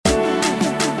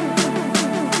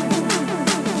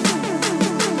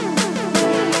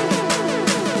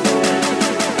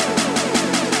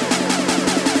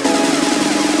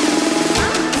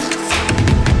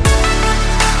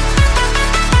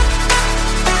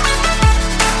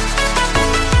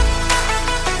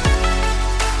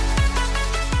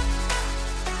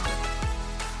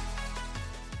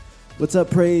What's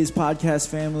up, Praise Podcast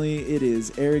family? It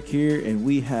is Eric here, and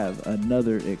we have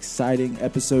another exciting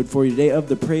episode for you today of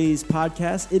the Praise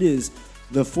Podcast. It is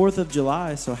the 4th of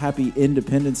July, so happy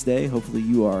Independence Day. Hopefully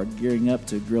you are gearing up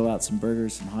to grill out some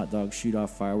burgers, some hot dogs, shoot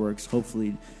off fireworks.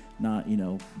 Hopefully not,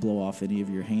 blow off any of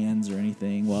your hands or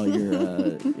anything while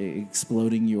you're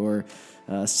exploding your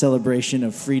celebration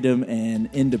of freedom and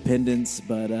independence.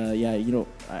 But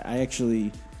I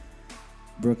actually...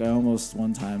 Brooke, I almost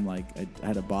one time, I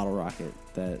had a bottle rocket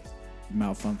that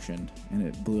malfunctioned, and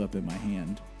it blew up in my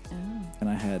hand. Oh. And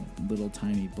I had little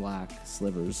tiny black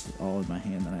slivers all in my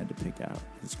hand that I had to pick out.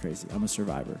 It's crazy. I'm a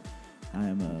survivor. I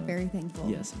am very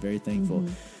thankful. Yes, very thankful.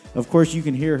 Mm-hmm. Of course, you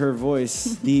can hear her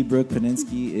voice. The Brooke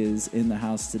Paninsky is in the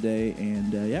house today,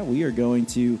 and we are going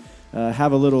to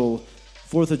have a little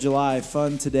 4th of July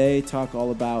fun today, talk all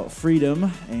about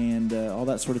freedom and all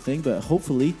that sort of thing, but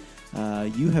hopefully...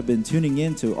 you have been tuning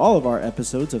in to all of our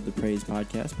episodes of the Praise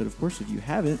Podcast, but of course, if you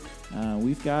haven't,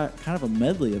 we've got kind of a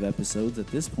medley of episodes at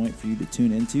this point for you to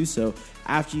tune into. So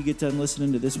after you get done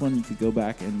listening to this one, you could go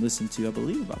back and listen to, I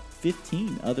believe, about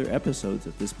 15 other episodes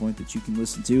at this point that you can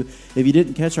listen to. If you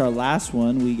didn't catch our last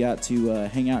one, we got to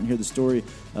hang out and hear the story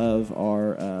of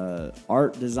our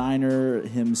art designer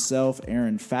himself.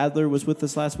 Aaron Fadler was with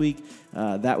us last week.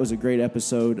 That was a great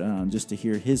episode just to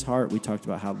hear his heart. We talked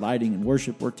about how lighting and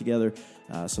worship work together.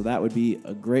 So that would be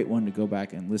a great one to go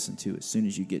back and listen to as soon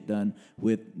as you get done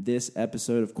with this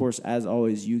episode. Of course, as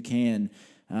always, you can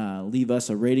leave us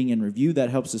a rating and review. That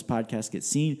helps this podcast get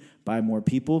seen by more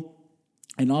people.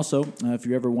 And also, if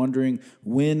you're ever wondering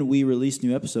when we release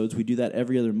new episodes, we do that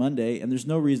every other Monday, and there's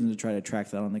no reason to try to track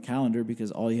that on the calendar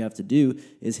because all you have to do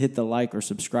is hit the like or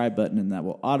subscribe button, and that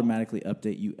will automatically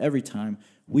update you every time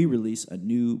we release a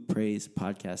new Praise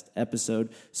Podcast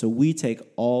episode. So we take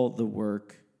all the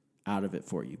work out of it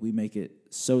for you. We make it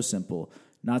so simple.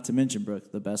 Not to mention,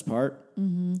 Brooke, the best part,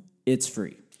 it's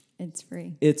free. It's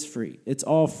free. It's free. It's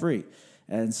all free.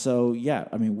 And so,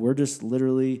 we're just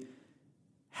literally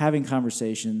having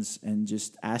conversations and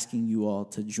just asking you all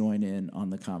to join in on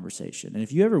the conversation. And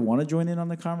if you ever want to join in on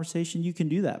the conversation, you can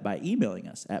do that by emailing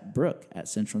us at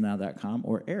brooke@centralnow.com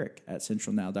or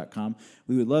eric@centralnow.com.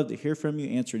 We would love to hear from you,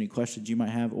 answer any questions you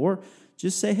might have, or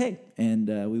just say hey. And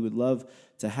we would love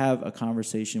to have a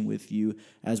conversation with you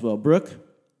as well. Brooke?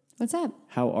 What's up?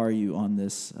 How are you on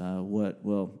this?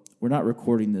 We're not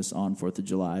recording this on 4th of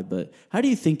July, but how do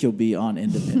you think you'll be on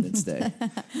Independence Day?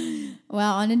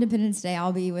 Well, on Independence Day,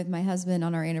 I'll be with my husband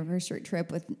on our anniversary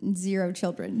trip with 0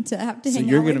 children to have to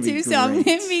hang out with too. So I'm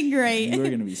going to be great. You're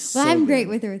going to be so Well, I'm good. great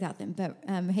with or without them, but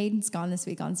Hayden's gone this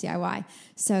week on CIY.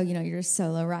 So, you're just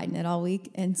solo riding it all week,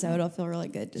 and so it'll feel really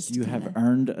good. Just You have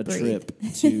earned a trip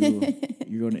to,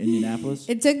 you're going to Indianapolis?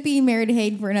 It took being married to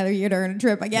Hayden for another year to earn a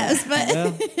trip, I guess, but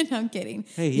no, I'm kidding.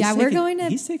 Hey,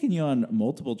 he's taking you on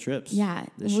multiple trips. Yeah,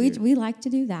 we like to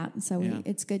do that, so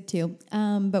it's good too.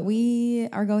 But we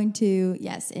are going to,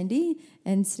 Indy,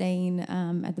 and staying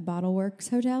at the Bottle Works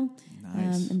Hotel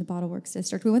in the Bottle Works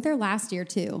district. We went there last year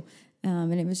too,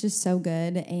 and it was just so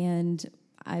good. And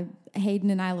Hayden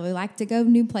and I really like to go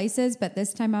new places, but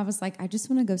this time I was like, I just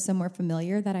want to go somewhere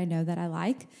familiar that I know that I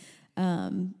like.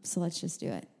 So let's just do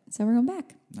it. So we're going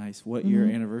back. Nice. What year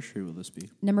anniversary will this be?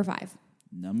 Number 5.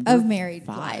 Of married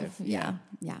 5. Life. Yeah.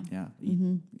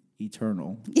 Mm-hmm.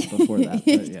 Eternal before that.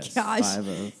 But yes, Gosh. 5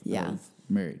 of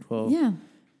married. Well,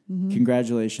 Mm-hmm.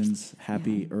 Congratulations.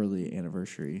 Happy early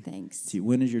anniversary. Thanks. To you.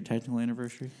 When is your technical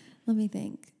anniversary? Let me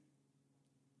think.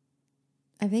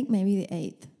 I think maybe the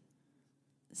 8th.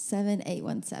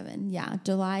 7817. Yeah.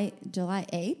 July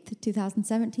 8th,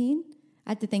 2017.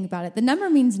 I have to think about it. The number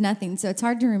means nothing, so it's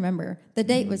hard to remember. The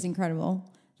date was incredible,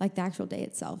 like the actual day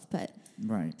itself, but...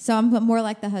 Right. So I'm more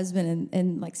like the husband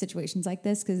in like situations like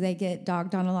this because they get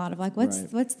dogged on a lot of like,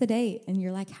 what's the date? And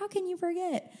you're like, how can you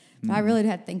forget? But I really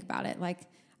had to think about it. Like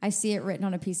I see it written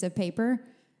on a piece of paper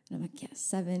and I'm like,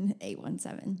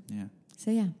 7817. Yeah. So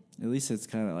yeah. At least it's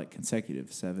kind of like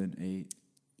consecutive 7, 8.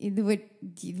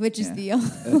 Which is the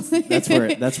that's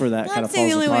where that kind of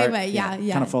falls apart. Way, yeah.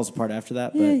 Kind of falls apart after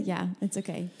that. But yeah, it's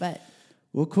okay. But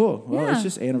well, cool. Well, it's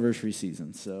just anniversary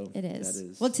season, so it is. That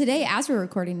is. Well, today, as we're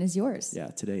recording, is yours. Yeah,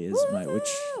 today is my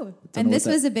and this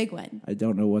was a big one. I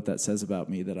don't know what that says about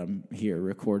me that I'm here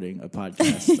recording a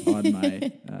podcast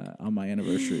on my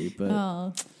anniversary,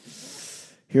 but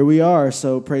here we are.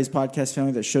 So, Praise Podcast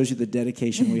family, that shows you the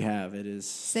dedication we have. It is.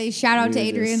 Say shout out to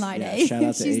Adrienne Lide. Yeah, shout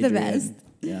out to She's Adrienne. the best.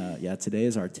 Yeah. Today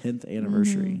is our 10th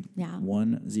anniversary. Yeah, 10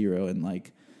 and I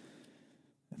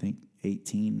think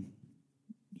 18.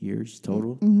 Years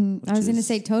total. I was going to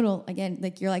say total again.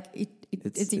 Like you're like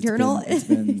it's eternal. It's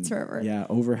been it's forever. Yeah,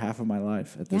 over half of my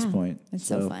life at this point. It's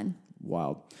so fun.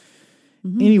 Wild.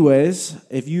 Anyways,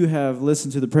 if you have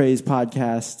listened to the Praise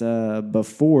podcast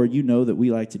before, you know that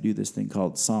we like to do this thing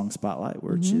called Song Spotlight,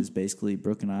 which is basically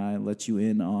Brooke and I let you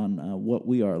in on what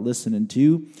we are listening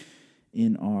to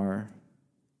in our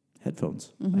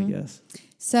headphones, I guess.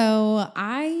 So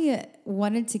I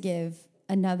wanted to give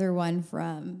another one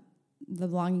from the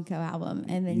Belonging Co. album,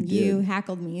 and then you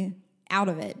hackled me out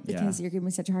of it because you're giving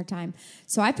me such a hard time.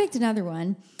 So I picked another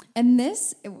one, and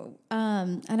this,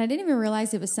 and I didn't even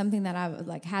realize it was something that I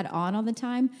like had on all the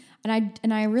time,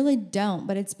 and I really don't,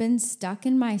 but it's been stuck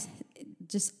in my,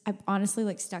 I honestly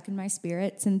like stuck in my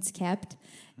spirit since Kept,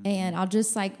 and I'll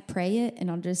just like pray it, and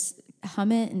I'll just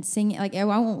hum it and sing it. Like I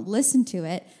won't listen to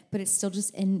it, but it's still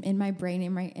just in my brain,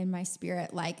 in my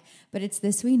spirit. Like, but it's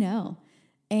This We Know,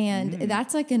 and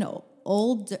that's like an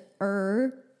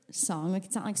older song. Like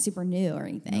it's not like super new or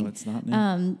anything. No, it's not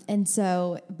new. And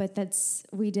so, but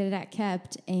we did it at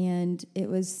Kept, and it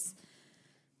was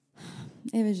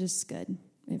just good.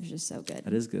 It was just so good.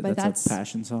 That is good. But that's a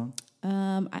passion song.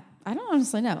 I don't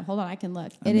honestly know. Hold on, I can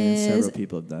look. Several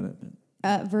people have done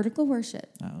it. Vertical Worship.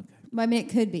 Oh, okay. I mean, it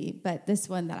could be, but this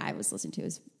one that I was listening to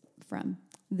is from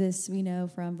This We Know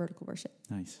from Vertical Worship.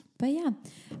 Nice. But yeah,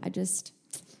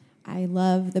 I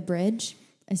love the bridge,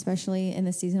 especially in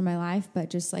this season of my life. But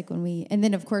just like and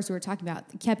then of course we were talking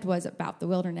about, Kept was about the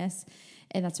wilderness,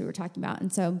 and that's what we were talking about.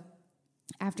 And so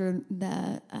after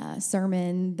the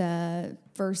sermon, the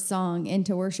first song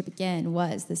into worship again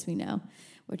was This We Know,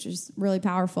 which is really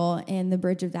powerful. And the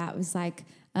bridge of that was like,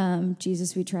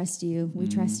 Jesus, we trust you. We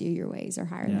trust you. Your ways are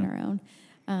higher than our own.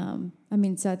 I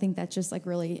mean, so I think that's just like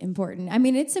really important. I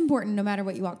mean, it's important no matter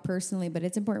what you walk personally, but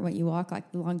it's important what you walk,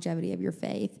 like the longevity of your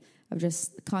faith, of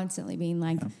just constantly being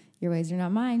like, your ways are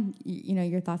not mine. You know,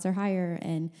 your thoughts are higher.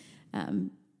 And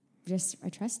I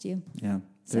trust you. Yeah.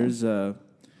 So. There's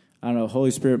I don't know,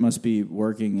 Holy Spirit must be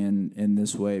working in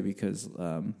this way, because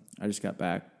I just got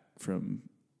back from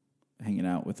hanging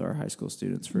out with our high school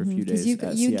students for a few days.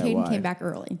 Because you came back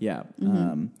early. Yeah.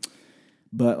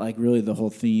 But like really the whole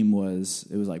theme was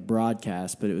like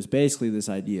broadcast, but it was basically this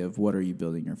idea of what are you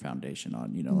building your foundation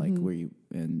on, you know, like where you,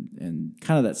 and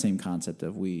kind of that same concept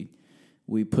of we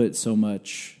put so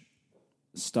much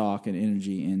stock and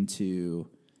energy into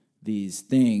these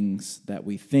things that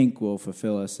we think will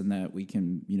fulfill us and that we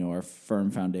can, you know, are firm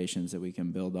foundations that we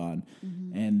can build on.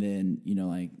 And then, you know,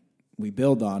 like we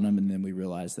build on them, and then we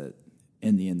realize that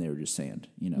in the end they were just sand,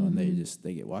 you know, and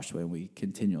they get washed away, and we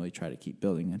continually try to keep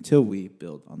building until we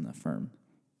build on the firm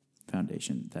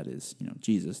foundation that is, you know,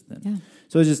 Jesus. Then,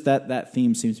 so it's just that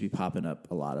theme seems to be popping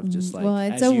up a lot of just like, well,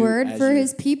 it's a word for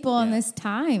his people in this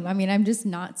time. I mean, I'm just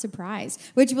not surprised.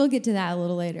 Which we'll get to that a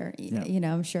little later, you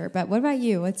know, I'm sure. But what about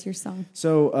you? What's your song?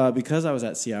 So because I was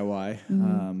at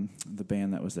CIY, the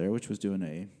band that was there, which was doing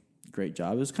a great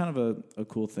job, it was kind of a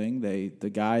cool thing. The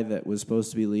guy that was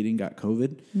supposed to be leading got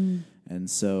COVID, and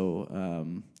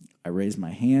so I raised my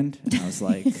hand, and I was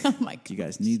like, do you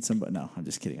guys need somebody? No, I'm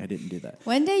just kidding. I didn't do that.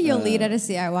 One day you'll lead at a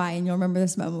CIY, and you'll remember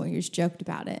this moment when you just joked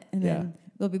about it, and then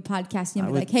we'll be podcasting and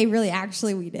be like, hey, really,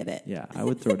 actually, we did it. Yeah, I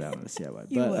would throw down at a CIY.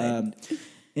 But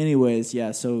anyways,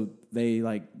 so they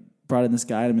like brought in this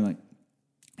guy, and I mean, like,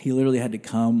 he literally had to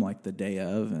come like the day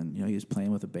of, and you know he was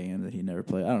playing with a band that he never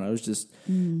played. I don't know. It was just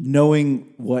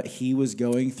knowing what he was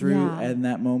going through at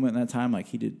that moment, in that time. Like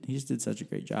he just did such a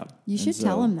great job. You should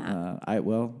tell him that. I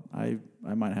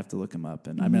might have to look him up,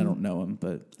 and I mean I don't know him,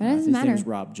 but his name was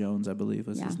Rob Jones, I believe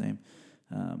was his name.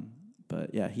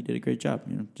 But yeah, he did a great job.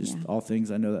 You know, just all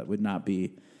things I know that would not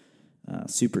be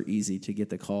super easy to get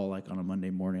the call like on a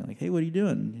Monday morning, like, hey, what are you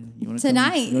doing? You want to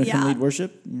tonight? You want to come lead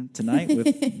worship tonight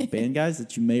with band guys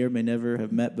that you may or may never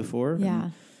have met before? Yeah,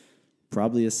 and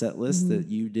probably a set list that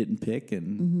you didn't pick,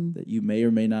 and that you may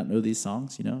or may not know these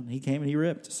songs. You know, and he came and he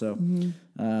ripped. So,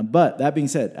 but that being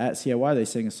said, at CIY they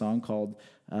sang a song called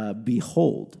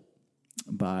 "Behold"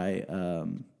 by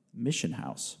Mission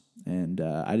House. And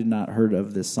I did not heard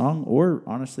of this song or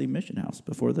honestly Mission House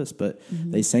before this, but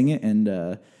they sang it,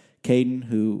 and Caden,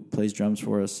 who plays drums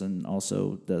for us and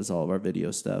also does all of our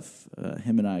video stuff,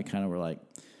 him and I kind of were like,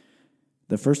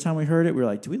 the first time we heard it, we were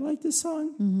like, do we like this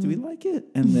song? Do we like it?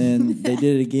 And then they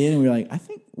did it again, and we were like,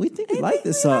 we think we like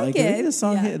this song. Like, I think this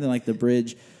song hit. And then like the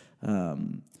bridge, I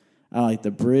like the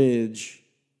bridge,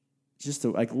 just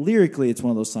like lyrically, it's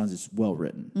one of those songs that's well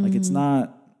written. Like it's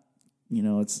not, you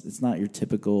know, it's not your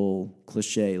typical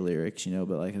cliche lyrics, you know,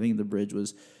 but like I think the bridge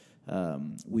was,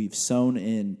 we've sown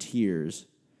in tears,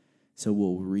 so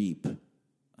we'll reap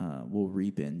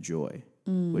in joy,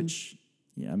 which,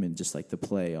 I mean, just like the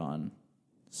play on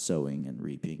sowing and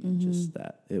reaping and just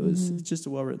that. It's just a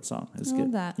well-written song. It's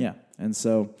good. That. Yeah. And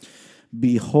so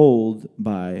Behold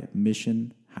by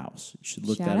Mission House. You should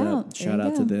look that up. Shout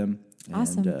out to them.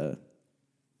 Awesome. And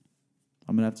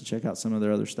I'm going to have to check out some of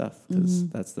their other stuff because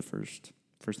that's the first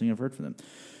thing I've heard from them.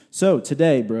 So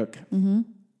today, Brooke,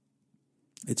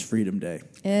 it's Freedom Day.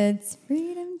 It's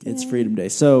Freedom Day. It's Freedom Day.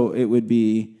 So it would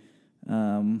be,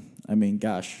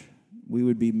 gosh, we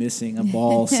would be missing a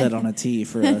ball set on a tee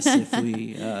for us if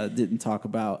we didn't talk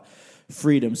about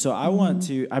freedom. So I want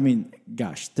to,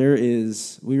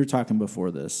 we were talking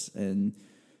before this, and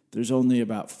there's only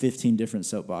about 15 different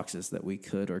soapboxes that we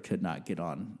could or could not get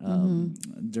on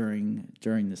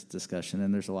during this discussion,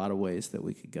 and there's a lot of ways that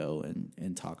we could go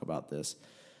and talk about this.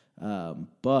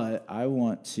 But I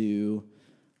want to,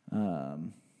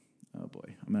 I'm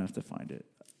going to have to find it.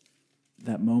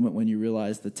 That moment when you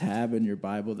realize the tab in your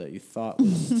Bible that you thought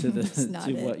was to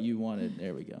what you wanted.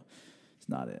 There we go. It's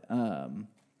not it.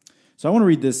 So I want to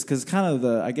read this because kind of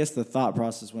the thought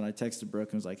process when I texted Brooke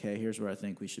and was like, hey, here's what I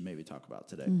think we should maybe talk about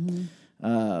today.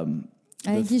 I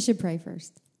think you should pray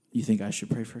first. You think I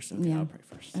should pray first? Okay, yeah. I'll pray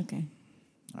first. Okay.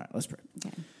 All right, let's pray.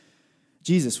 Okay.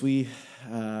 Jesus, we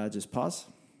just pause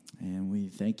and we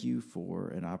thank you for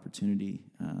an opportunity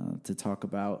to talk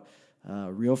about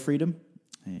real freedom.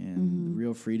 And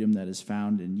real freedom that is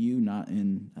found in you, not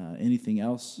in anything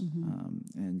else.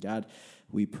 And God,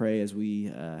 we pray as we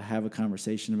have a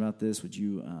conversation about this, would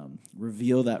you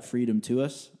reveal that freedom to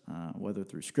us, whether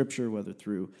through Scripture, whether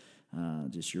through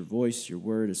just your voice, your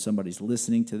word. As somebody's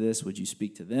listening to this, would you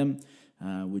speak to them?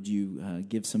 Would you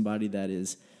give somebody that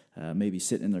is maybe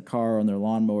sitting in their car or on their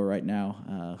lawnmower right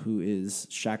now who is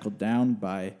shackled down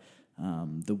by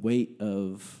the weight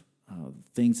of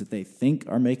things that they think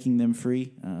are making them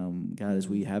free. God, as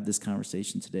we have this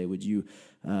conversation today, would you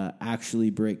actually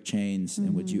break chains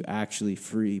and would you actually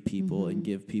free people and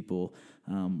give people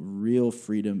real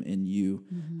freedom in you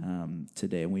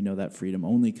today? And we know that freedom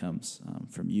only comes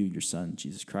from you, your Son,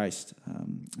 Jesus Christ,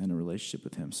 and a relationship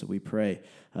with him. So we pray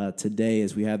today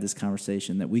as we have this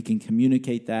conversation that we can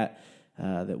communicate that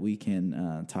we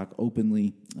can talk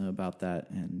openly about that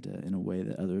and in a way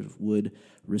that others would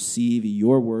receive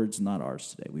your words, not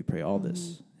ours today. We pray all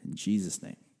this in Jesus'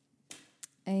 name.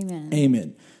 Amen.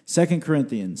 Amen. 2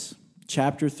 Corinthians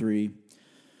chapter 3,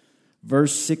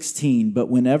 verse 16. But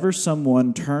whenever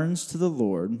someone turns to the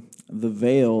Lord, the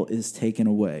veil is taken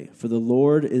away. For the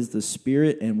Lord is the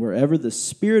Spirit, and wherever the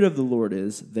Spirit of the Lord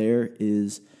is, there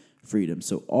is freedom.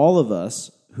 So all of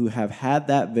us who have had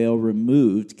that veil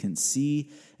removed can see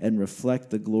and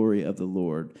reflect the glory of the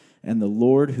Lord. And the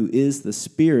Lord, who is the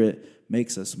Spirit,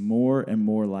 makes us more and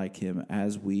more like him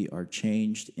as we are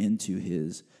changed into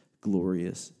his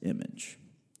glorious image.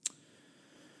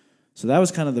 So that was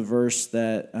kind of the verse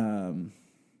that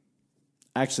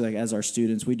actually, like, as our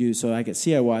students, we do. So like at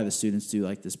CIY, the students do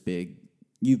like this big,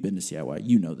 you've been to CIY,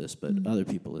 you know this, but other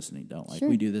people listening don't. Like,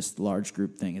 we do this large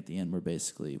group thing at the end where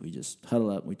basically we just huddle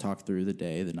up, we talk through the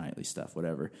day, the nightly stuff,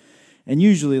 whatever. And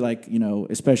usually, like, you know,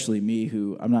 especially me,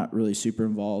 who I'm not really super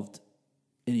involved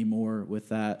anymore with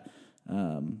that.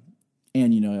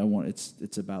 And, you know,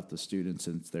 it's about the students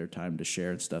and it's their time to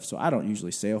share and stuff. So I don't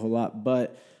usually say a whole lot,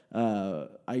 but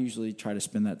I usually try to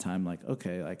spend that time like,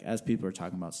 okay, like as people are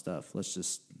talking about stuff, let's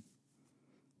just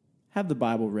have the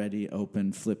Bible ready,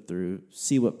 open, flip through,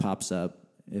 see what pops up.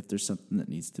 If there's something that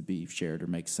needs to be shared or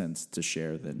makes sense to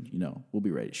share, then, you know, we'll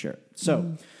be ready to share it.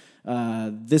 So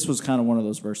this was kind of one of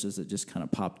those verses that just kind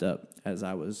of popped up as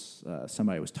I was,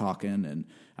 somebody was talking, and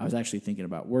I was actually thinking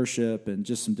about worship and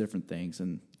just some different things,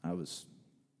 and I was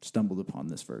stumbled upon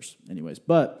this verse anyways.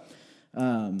 But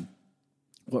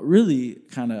what really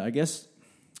kind of, I guess,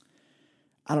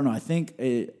 I don't know, I think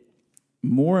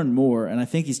more and more, and I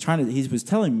think he was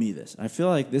telling me this. I feel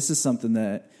like this is something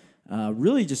that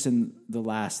really just in the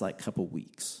last like couple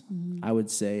weeks, I would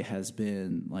say has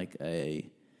been like a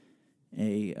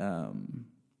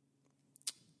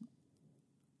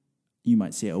you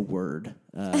might say a word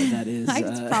that is.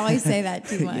 I'd probably say that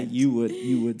too much. You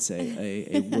would say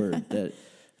a word that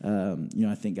you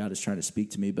know, I think God is trying to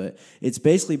speak to me, but it's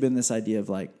basically been this idea of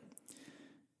like,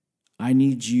 I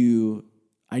need you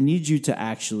to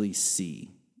actually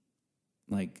see.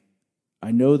 Like,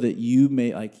 I know that you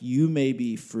may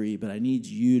be free, but I need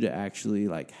you to actually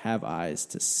like have eyes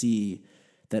to see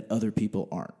that other people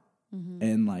aren't.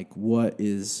 And like what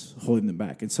is holding them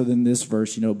back. And so then this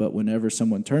verse, you know, but whenever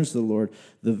someone turns to the Lord,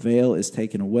 the veil is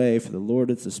taken away, for the Lord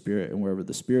is the Spirit, and wherever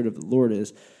the Spirit of the Lord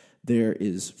is, there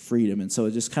is freedom. And so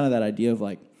it's just kind of that idea of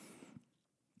like,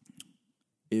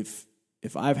 if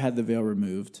I've had the veil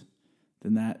removed,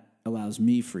 then that allows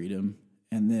me freedom.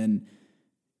 And then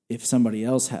if somebody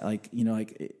else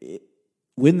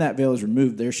when that veil is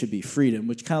removed, there should be freedom,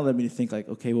 which kind of led me to think like,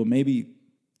 okay, well, maybe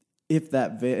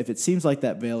if it seems like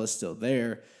that veil is still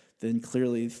there, then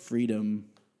clearly freedom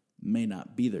may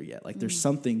not be there yet. Like there's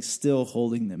something still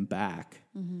holding them back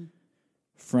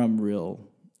from real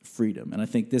freedom. And I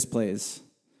think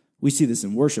we see this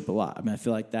in worship a lot. I mean, I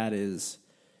feel like that is,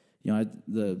 I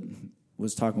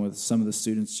was talking with some of the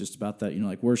students just about that.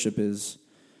 Like worship is,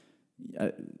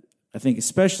 I think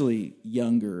especially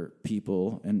younger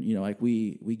people, and like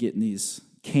we get in these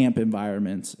camp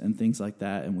environments and things like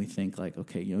that, and we think like,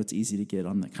 okay, it's easy to get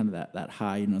on the kind of that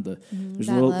high. There's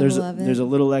a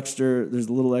little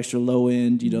extra low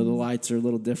end. The lights are a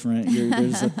little different.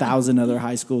 There's 1,000 other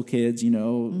high school kids,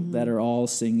 that are all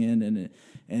singing, and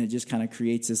it just kind of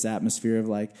creates this atmosphere of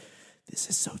like, this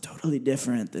is so totally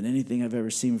different than anything I've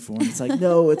ever seen before. And it's like,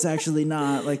 no, it's actually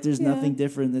not. Like, there's nothing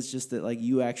different. It's just that, like,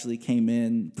 you actually came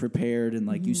in prepared, and,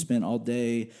 like, you spent all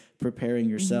day preparing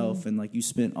yourself, and, like, you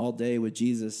spent all day with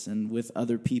Jesus and with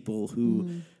other people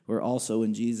who were also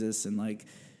in Jesus, and, like,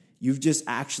 you've just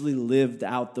actually lived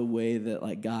out the way that,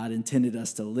 like, God intended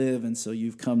us to live, and so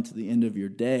you've come to the end of your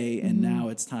day, and now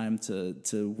it's time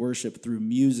to worship through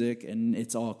music, and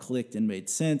it's all clicked and made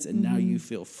sense, and now you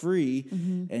feel free,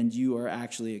 and you are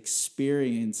actually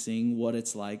experiencing what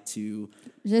it's like to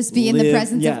just be in the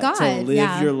presence of God. To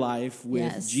live your life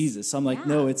with Jesus. So I'm like,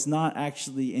 no, it's not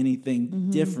actually anything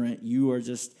different. You are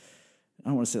just, I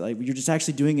don't want to say like, you're just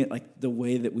actually doing it like the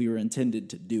way that we were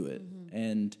intended to do it.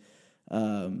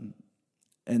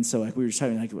 And so like we were just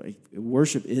having like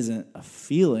worship isn't a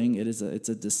feeling, it's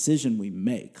a decision we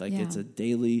make. Like it's a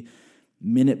daily,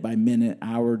 minute by minute,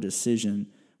 hour decision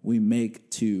we make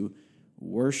to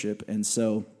worship. And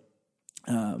so,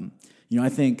 I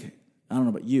think, I don't know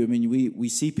about you, I mean, we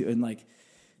see people, and like,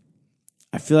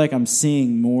 I feel like I'm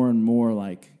seeing more and more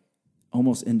like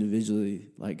almost individually,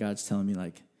 like God's telling me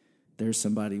like, there's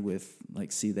somebody with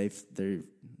like, see,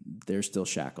 they're still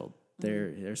shackled.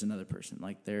 There's another person,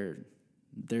 like they're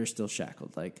still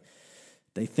shackled. Like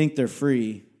they think they're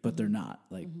free, but they're not.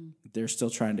 Like they're still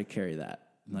trying to carry that.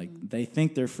 Like they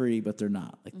think they're free, but they're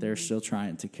not. Like they're still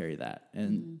trying to carry that.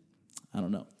 And I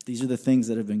don't know. These are the things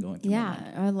that have been going through my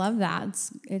mind. I love that.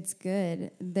 It's good.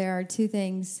 There are two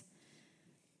things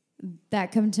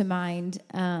that come to mind.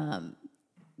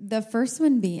 The first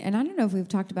one being, and I don't know if we've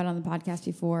talked about it on the podcast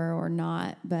before or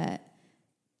not, but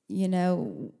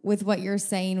with what you're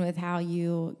saying, with how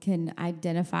you can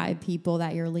identify people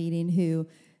that you're leading who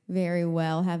very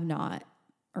well have not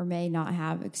or may not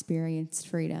have experienced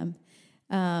freedom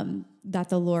that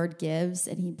the Lord gives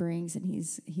and He brings, and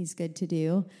He's good to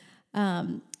do.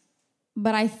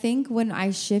 But I think when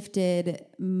I shifted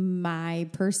my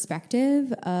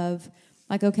perspective of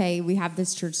like, okay, we have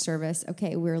this church service,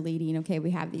 okay, we're leading, okay,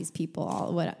 we have these people,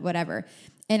 all whatever,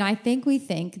 and I think we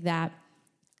think that.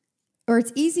 Or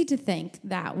it's easy to think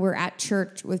that we're at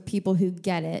church with people who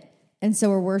get it, and so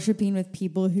we're worshiping with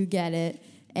people who get it,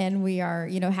 and we are,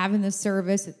 having the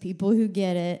service with people who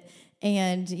get it,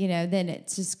 and, then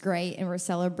it's just great, and we're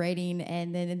celebrating,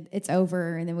 and then it's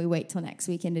over, and then we wait till next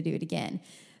weekend to do it again.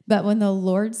 But when the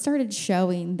Lord started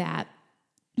showing that,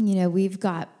 we've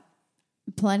got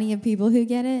plenty of people who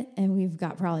get it, and we've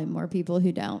got probably more people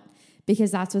who don't,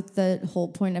 because that's what the whole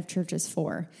point of church is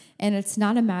for. And it's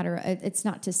not it's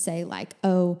not to say like,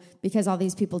 oh, because all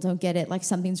these people don't get it, like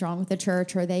something's wrong with the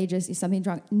church, or they just, something's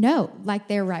wrong. No, like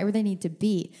they're right where they need to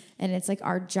be. And it's like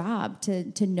our job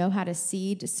to know how to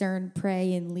see, discern,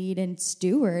 pray, and lead and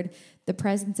steward the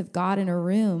presence of God in a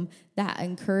room that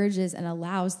encourages and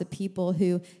allows the people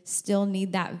who still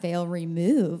need that veil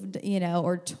removed,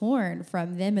 or torn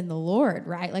from them and the Lord,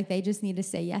 right? Like they just need to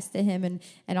say yes to Him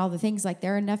and all the things. Like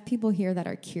there are enough people here that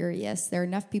are curious. There are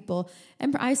enough people,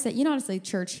 and I say, honestly,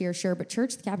 church here, sure, but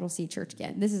church, the capital C church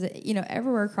again. This is,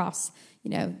 everywhere across,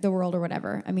 the world or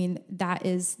whatever. I mean, that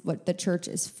is what the church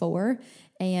is for.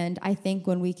 And I think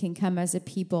when we can come as a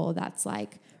people that's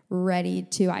like, ready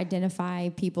to identify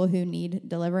people who need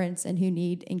deliverance and who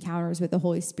need encounters with the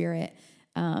Holy Spirit.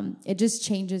 It just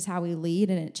changes how we lead,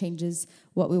 and it changes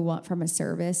what we want from a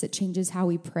service. It changes how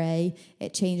we pray.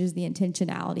 It changes the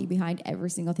intentionality behind every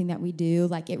single thing that we do.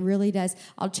 Like it really does.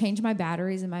 I'll change my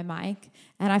batteries in my mic,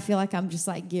 and I feel like I'm just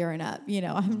like gearing up.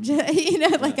 I'm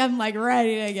just, like I'm like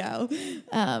ready to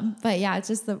go. But yeah, it's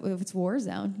just it's war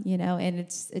zone. And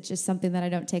it's just something that I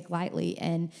don't take lightly.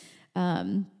 And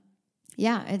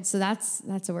yeah, and so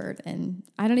that's a word, and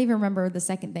I don't even remember the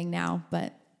second thing now,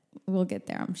 but we'll get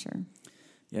there, I'm sure.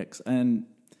 Yeah, and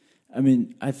I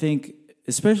mean, I think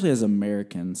especially as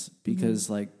Americans, because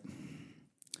like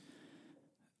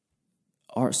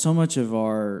so much of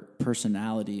our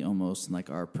personality, almost like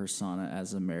our persona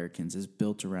as Americans, is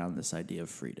built around this idea of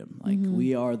freedom. Like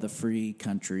we are the free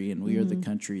country, and we are the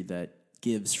country that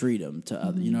gives freedom to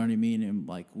others. You know what I mean? And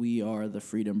like, we are the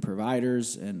freedom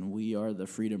providers and we are the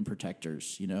freedom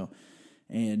protectors,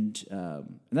 and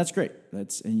that's great.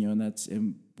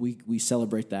 And we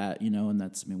celebrate that, and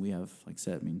that's, we have, like I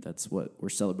said, that's what we're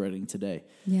celebrating today.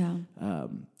 Yeah.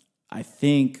 I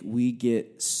think we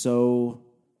get so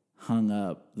hung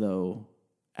up though,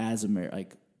 as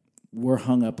like we're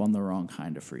hung up on the wrong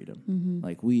kind of freedom.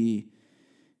 Like we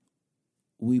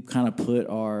kind of put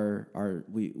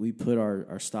we put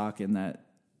our stock in that,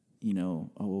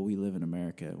 we live in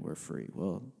America, we're free.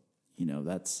 Well,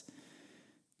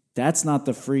 that's not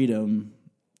the freedom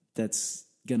that's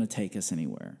going to take us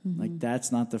anywhere. Like,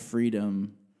 that's not the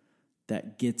freedom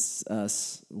that gets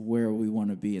us where we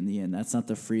want to be in the end. That's not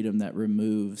the freedom that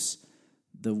removes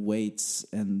the weights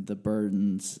and the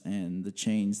burdens and the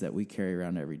chains that we carry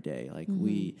around every day. Like,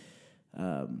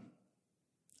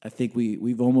 I think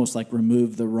we've almost like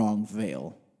removed the wrong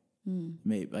veil.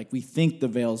 Maybe like we think the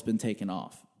veil's been taken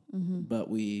off, but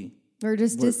we're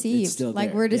just deceived.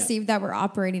 Like, we're deceived that we're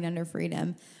operating under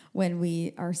freedom when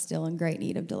we are still in great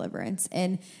need of deliverance.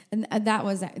 And that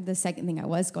was the second thing I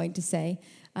was going to say.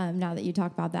 Now that you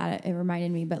talk about that, it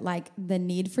reminded me, but like, the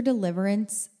need for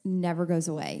deliverance never goes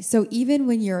away. So even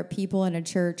when you're a people in a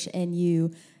church and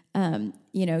you are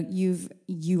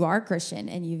Christian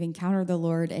and you've encountered the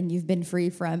Lord and you've been free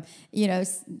from,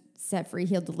 set free,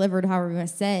 healed, delivered, however we want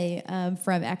to say,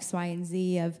 from X, Y, and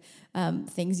Z of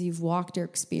things you've walked or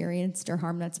experienced or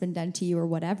harm that's been done to you or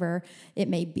whatever it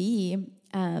may be,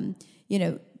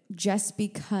 just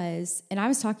because, and I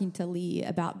was talking to Lee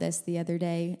about this the other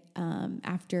day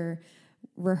after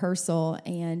rehearsal,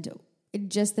 and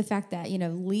just the fact that,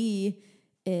 Lee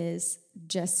is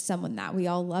just someone that we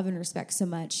all love and respect so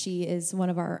much. She is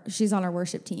she's on our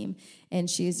worship team, and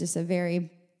she's just a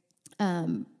very,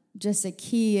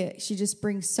 she just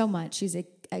brings so much. She's a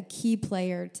key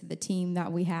player to the team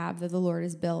that we have, that the Lord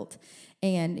has built.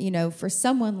 And, for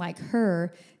someone like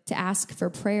her to ask for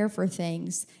prayer for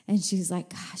things, and she's like,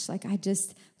 gosh, like,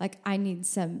 I need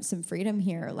some freedom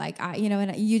here. Like,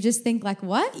 and you just think like,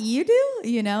 what you do,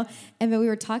 and then we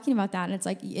were talking about that, and it's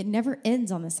like, it never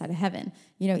ends on this side of heaven,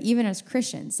 even as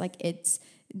Christians, like, it's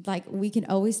like, we can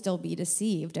always still be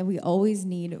deceived, and we always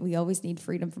need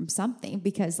freedom from something,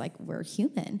 because like, we're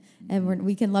human and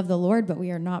we can love the Lord, but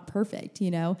we are not perfect,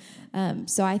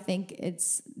 so I think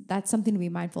that's something to be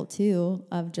mindful too,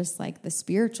 of just like the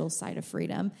spiritual side of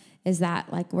freedom, is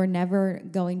that like, we're never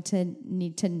going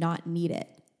to not need it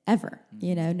ever,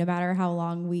 no matter how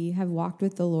long we have walked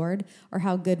with the Lord or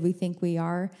how good we think we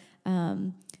are.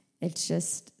 It's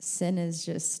just, sin is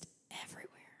just everywhere,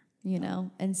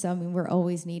 and so, we're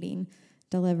always needing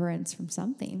deliverance from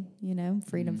something,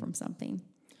 freedom from something.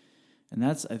 And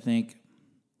that's, I think,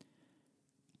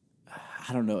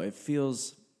 I don't know, it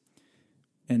feels,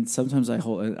 and sometimes I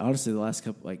hold, and honestly, the last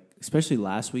couple, like, especially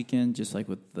last weekend, just like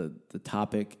with the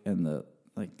topic and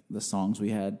the songs we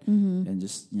had, and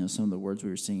just, some of the words we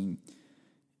were singing,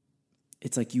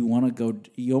 it's like, you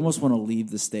almost want to leave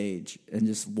the stage and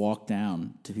just walk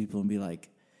down to people and be like,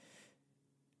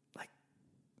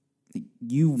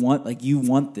 you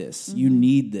want this, you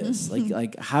need this,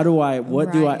 like, how do I,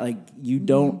 what do I, like, you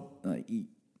don't,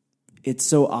 it's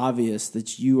so obvious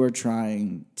that you are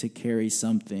trying to carry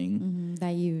something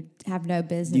that you have no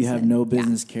business. You have no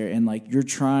business carrying, and like, you're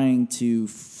trying to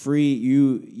free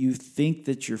you think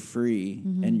that you're free,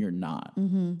 and you're not.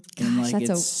 And like,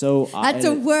 that's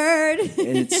a word.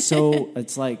 And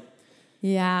it's like,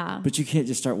 yeah, but you can't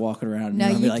just start walking around. No,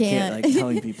 you can't. Like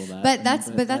telling people that.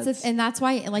 That's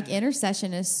why like,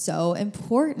 intercession is so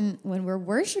important when we're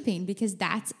worshiping, because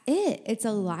that's it. It's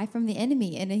a lie from the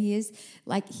enemy, and he is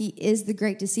the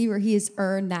great deceiver. He has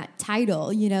earned that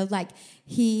title. Like,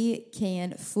 he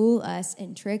can fool us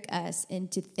and trick us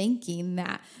into thinking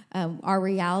that our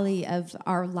reality of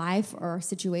our life or our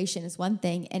situation is one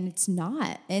thing, and it's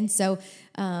not. And so,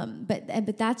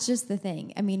 but that's just the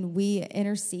thing. We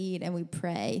intercede and we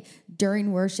pray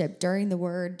during worship, during the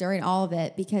word, during all of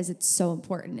it, because it's so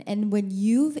important. And when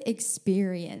you've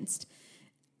experienced,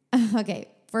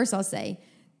 first I'll say,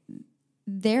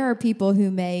 there are people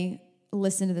who may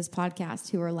listen to this podcast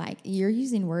who are like, you're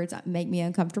using words that make me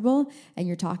uncomfortable, and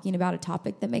you're talking about a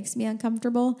topic that makes me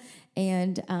uncomfortable.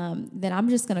 And then I'm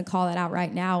just going to call that out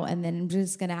right now. And then I'm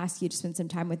just going to ask you to spend some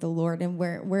time with the Lord. And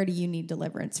where do you need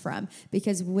deliverance from?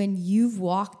 Because when you've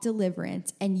walked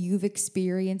deliverance and you've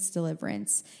experienced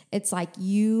deliverance, it's like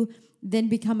you then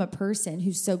become a person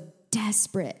who's so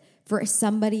desperate for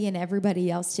somebody and everybody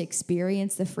else to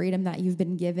experience the freedom that you've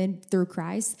been given through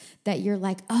Christ, that you're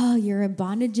like, oh, you're in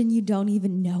bondage and you don't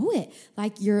even know it.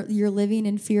 Like you're living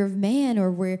in fear of man,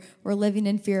 or we're living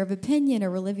in fear of opinion,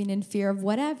 or we're living in fear of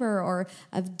whatever, or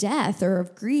of death or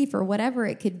of grief or whatever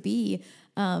it could be.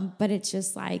 But it's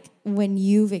just like when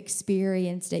you've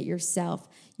experienced it yourself,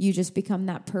 you just become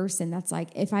that person that's like,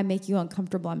 if I make you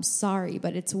uncomfortable, I'm sorry,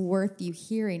 but it's worth you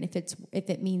hearing if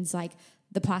it means like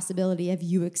the possibility of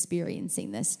you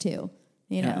experiencing this too.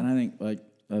 You know? And I think like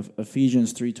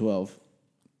Ephesians 3:12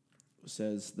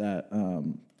 says that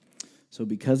so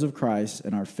because of Christ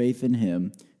and our faith in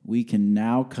him, we can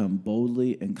now come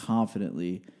boldly and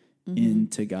confidently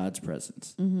into God's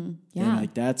presence. Mm-hmm. Yeah. And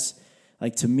like that's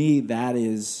like, to me,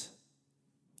 that's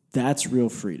real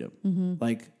freedom. Mm-hmm.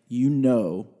 Like,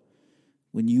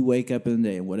 when you wake up in the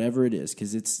day, and whatever it is,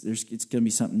 because it's going to be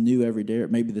something new every day, or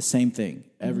it may be the same thing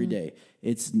every day.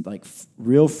 It's like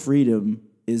real freedom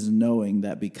is knowing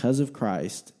that because of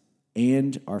Christ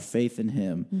and our faith in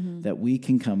him, that we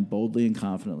can come boldly and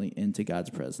confidently into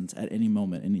God's presence at any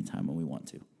moment, anytime when we want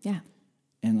to. Yeah.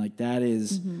 And like that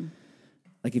is,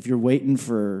 like if you're waiting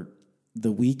for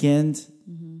the weekend,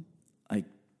 like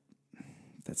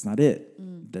that's not it.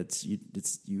 That's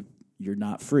you. You're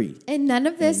not free. And none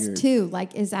of this too,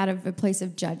 like, is out of a place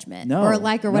of judgment, no, or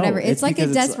whatever. It's like a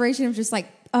desperation of just like,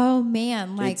 oh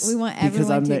man, like we want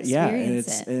everyone to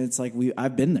experience it. And it's like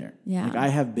I've been there. Yeah. Like I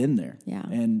have been there. Yeah.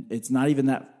 And it's not even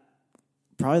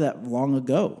probably that long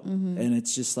ago. And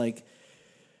it's just like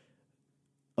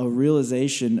a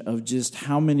realization of just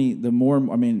how many,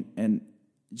 and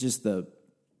just the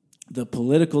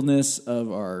politicalness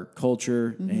of our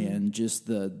culture, and just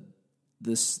the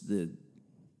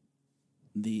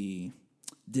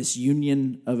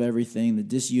disunion of everything, the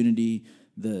disunity,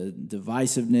 the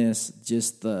divisiveness,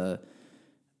 just the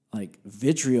like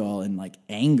vitriol and like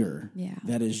anger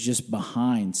that is just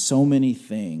behind so many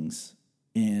things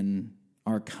in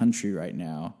our country right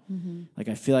now. Like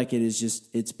I feel like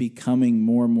it's becoming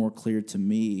more and more clear to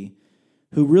me,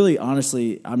 who really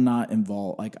honestly I'm not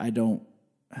involved. Like I don't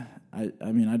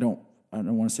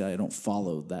want to say I don't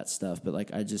follow that stuff, but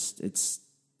like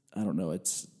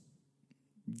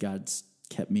God's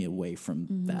kept me away from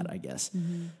that, I guess.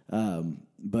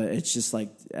 But it's just like,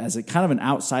 as a kind of an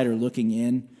outsider looking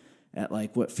in at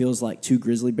like what feels like two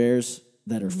grizzly bears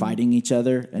that are fighting each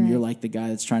other, and you're like the guy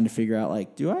that's trying to figure out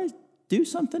like, do I do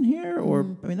something here?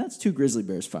 Or, that's two grizzly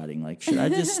bears fighting. Like, should I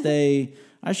just stay?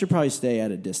 I should probably stay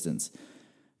at a distance.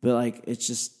 But like,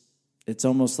 it's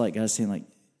almost like God's saying like,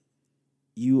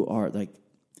 you are like,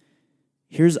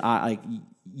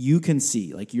 you can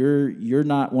see, like you're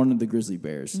not one of the grizzly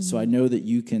bears. So I know that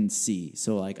you can see.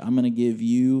 So like, I'm going to give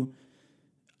you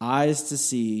eyes to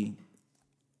see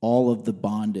all of the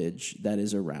bondage that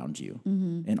is around you,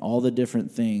 and all the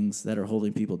different things that are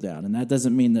holding people down. And that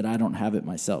doesn't mean that I don't have it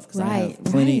myself, because I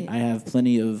have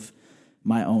plenty of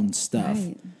my own stuff.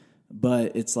 Right.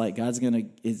 But it's like God's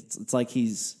it's like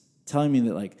he's telling me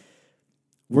that like,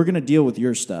 we're going to deal with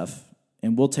your stuff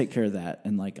and we'll take care of that.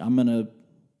 And like,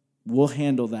 we'll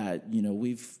handle that.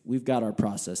 We've got our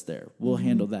process there. We'll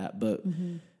handle that. But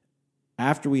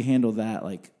after we handle that,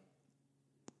 like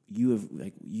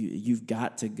you've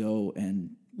got to go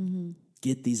and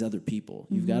get these other people.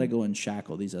 You've got to go and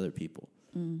shackle these other people.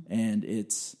 And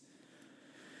it's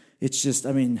just,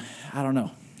 I don't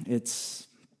know. That's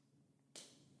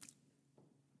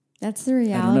the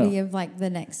reality of like the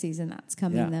next season that's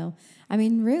coming though.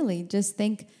 Really just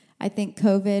I think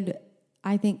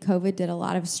COVID did a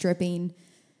lot of stripping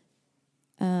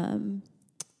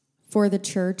for the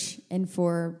church and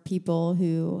for people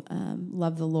who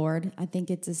love the Lord. I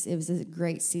think it was a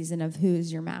great season of who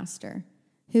is your master?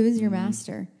 Who is your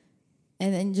master?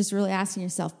 And then just really asking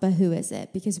yourself, but who is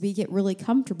it? Because we get really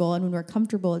comfortable, and when we're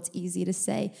comfortable, it's easy to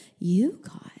say, you,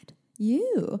 God,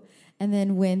 you. And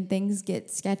then when things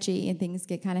get sketchy and things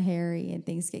get kind of hairy and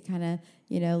things get kind of,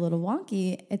 a little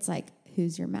wonky, it's like,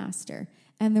 who's your master?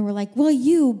 And then we're like, well,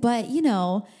 you, but,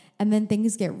 and then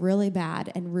things get really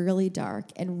bad and really dark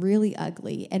and really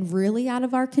ugly and really out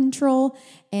of our control.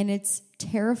 And it's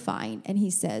terrifying. And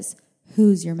he says,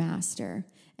 who's your master?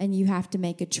 And you have to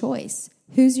make a choice.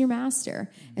 Who's your master?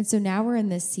 And so now we're in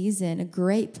this season, a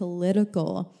great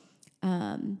political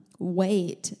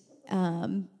weight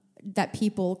that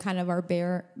people kind of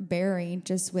are bearing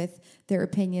just with their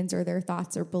opinions or their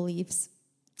thoughts or beliefs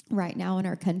right now in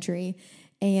our country.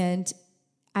 And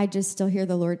I just still hear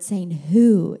the Lord saying,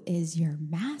 who is your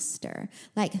master?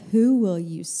 Like, who will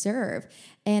you serve?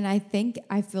 And I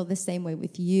feel the same way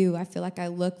with you. I feel like I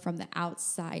look from the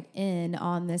outside in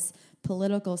on this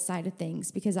political side of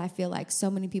things, because I feel like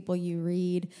so many people, you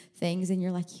read things and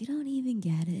you're like, you don't even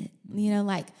get it,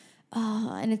 like,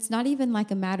 oh, and it's not even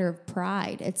like a matter of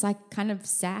pride. It's like kind of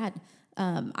sad.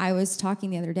 I was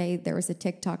talking the other day, there was a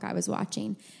TikTok I was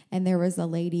watching, and there was a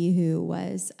lady who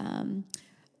was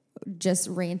just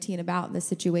ranting about the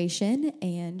situation,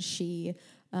 and she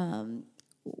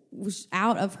was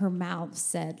out of her mouth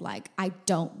said, like, I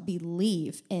don't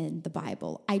believe in the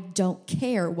Bible. I don't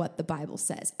care what the Bible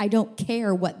says. I don't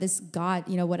care what this God,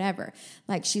 whatever.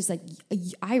 Like, she's like,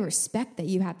 I respect that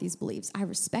you have these beliefs. I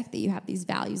respect that you have these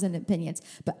values and opinions,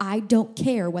 but I don't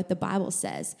care what the Bible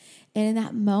says. And in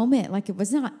that moment, like, it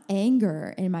was not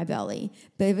anger in my belly,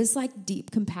 but it was like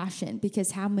deep compassion,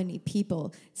 because how many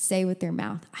people say with their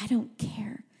mouth, I don't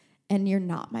care, and you're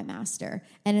not my master.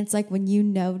 And it's like, when you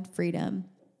know freedom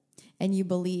and you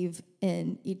believe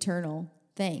in eternal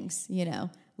things,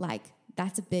 like,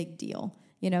 that's a big deal,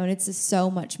 and it's just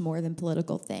so much more than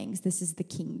political things. This is the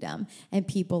kingdom, and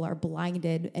people are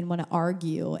blinded and want to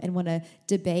argue and want to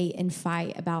debate and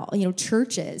fight about,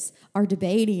 churches are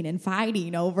debating and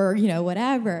fighting over,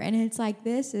 whatever. And it's like,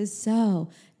 this is so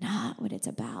not what it's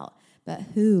about. But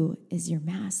who is your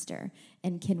master?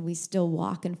 And can we still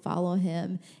walk and follow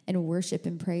him and worship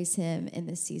and praise him in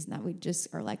this season that we just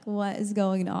are like, what is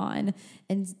going on?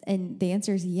 And the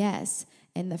answer is yes.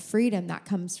 And the freedom that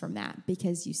comes from that,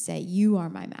 because you say, you are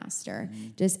my master,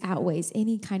 just outweighs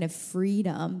any kind of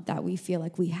freedom that we feel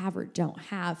like we have or don't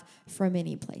have from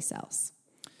any place else.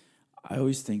 I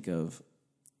always think of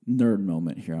nerd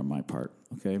moment here on my part.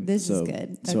 Okay. This is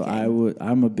good. So okay.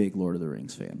 I'm a big Lord of the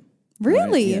Rings fan.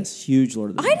 Really? Right? Yes, huge Lord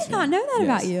of the Rings. I did not know that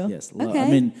about you. Yes, okay. I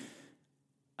mean,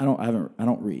 I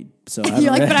don't read, so I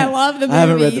you're like, but I love the movies. I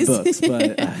haven't read the books,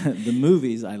 but the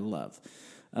movies I love,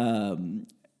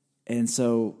 and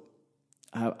so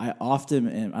I often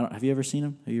am. Have you ever seen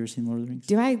them? Have you ever seen Lord of the Rings?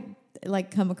 Do I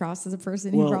come across as a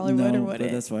person who probably would or wouldn't?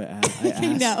 But that's why I asked.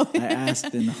 No. I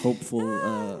asked in hopeful.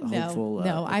 No, okay.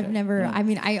 I've never. No. I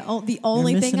mean, the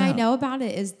only thing I know about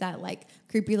it is that, like,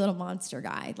 creepy little monster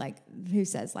guy, like, who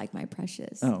says, like, my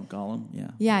precious. Oh, Gollum,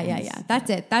 yeah. Yeah. That's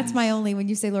it. That's my only, when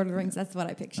you say Lord of the Rings, that's what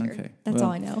I picture. Okay. That's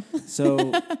all I know.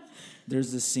 So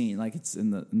there's this scene, like, it's in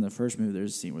the first movie,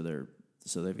 there's a scene where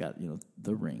they've got,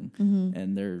 the ring,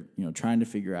 and they're, trying to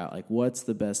figure out, like, what's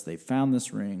the best, they found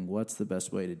this ring, what's the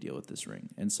best way to deal with this ring?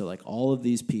 And so, like, all of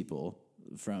these people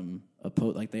from,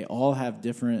 like, they all have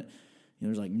different,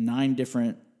 there's like 9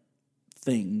 different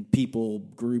people,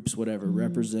 groups, whatever,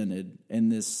 represented in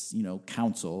this,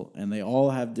 council, and they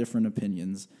all have different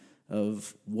opinions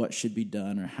of what should be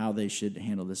done or how they should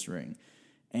handle this ring.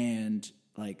 And,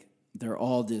 like, they're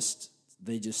all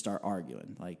they just start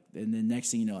arguing. Like, and then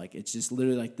next thing you know, like, it's just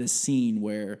literally like this scene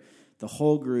where the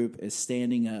whole group is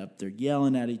standing up, they're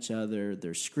yelling at each other,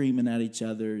 they're screaming at each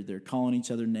other, they're calling each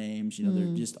other names,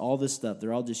 they're just all this stuff.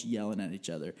 They're all just yelling at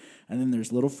each other. And then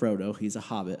there's little Frodo. He's a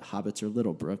hobbit. Hobbits are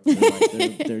little, Brooke. They're what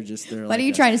like, are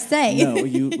you trying to say? No,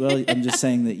 I'm just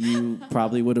saying that you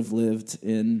probably would have lived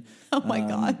in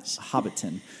gosh,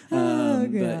 Hobbiton.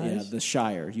 But yeah, the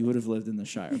Shire. You would have lived in the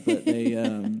Shire. But they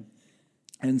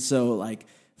and so, like,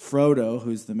 Frodo,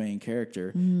 who's the main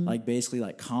character, like, basically,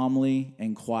 like, calmly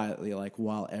and quietly, like,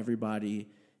 while everybody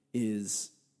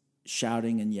is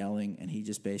shouting and yelling, and he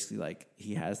just basically, like,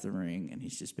 he has the ring, and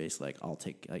he's just basically like, I'll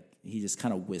take, like, he just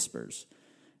kind of whispers,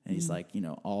 and he's like,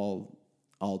 I'll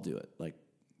do it, like,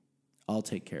 I'll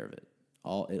take care of it,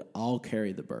 I'll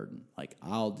carry the burden, like,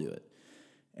 I'll do it.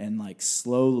 And, like,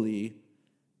 slowly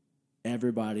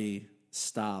everybody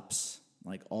stops,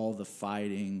 like, all the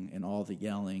fighting and all the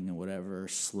yelling and whatever.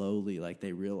 Slowly, like,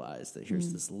 they realize that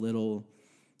here's this little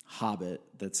hobbit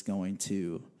that's going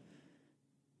to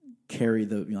carry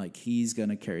he's going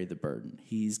to carry the burden.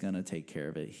 He's going to take care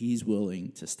of it. He's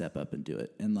willing to step up and do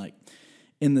it. And, like,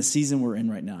 in the season we're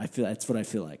in right now, that's what I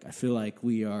feel like. I feel like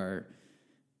we are,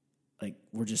 like,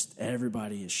 we're just,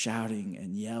 everybody is shouting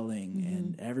and yelling,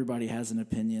 and everybody has an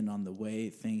opinion on the way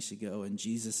things should go. And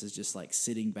Jesus is just, like,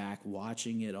 sitting back,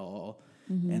 watching it all.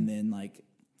 And then, like,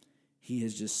 he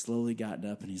has just slowly gotten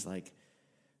up, and he's like,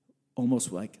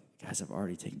 almost like, guys, I've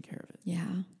already taken care of it. Yeah.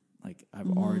 Like,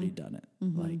 I've already done it.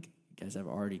 Like, guys, I've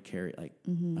already carried, like,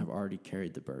 I've already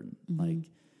carried the burden. Like,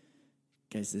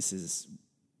 guys, this is,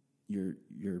 you're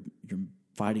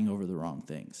fighting over the wrong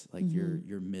things. Like,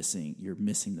 you're missing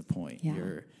the point.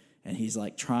 Yeah. And he's,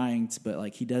 like, trying to, but,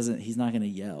 like, he's not going to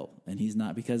yell, and he's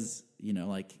not, because,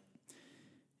 like,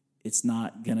 it's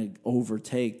not going to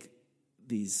overtake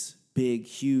these big,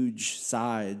 huge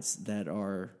sides that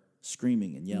are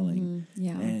screaming and yelling.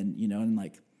 And, and,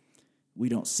 like, we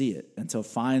don't see it until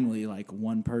finally, like,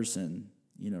 one person,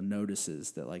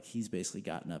 notices that like he's basically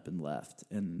gotten up and left,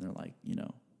 and they're like,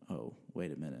 oh,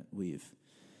 wait a minute, we've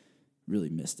really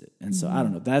missed it. And so I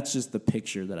don't know, that's just the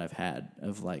picture that I've had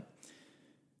of like,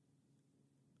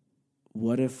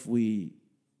 what if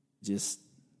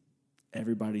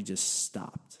everybody just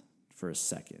stopped for a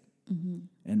second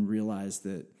and realized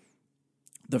that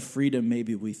the freedom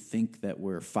maybe we think that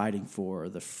we're fighting for, or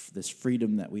this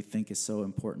freedom that we think is so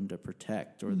important to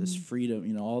protect, or this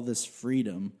freedom, all this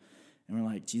freedom, and we're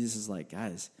like, Jesus is like,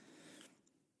 guys,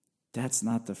 that's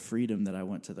not the freedom that I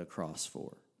went to the cross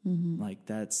for. Like,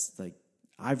 that's like,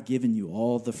 I've given you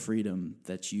all the freedom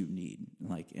that you need,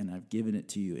 like, and I've given it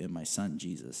to you in my son,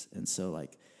 Jesus. And so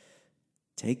like,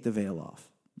 take the veil off,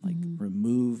 like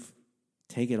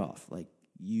take it off. Like,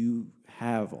 you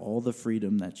have all the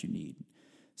freedom that you need.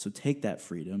 So take that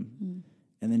freedom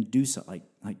and then do something,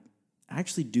 like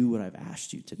actually do what I've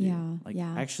asked you to do.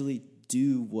 Actually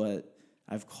do what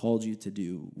I've called you to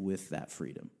do with that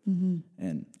freedom.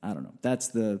 And I don't know, that's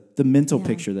the mental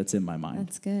picture that's in my mind.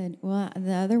 That's good. Well,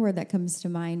 the other word that comes to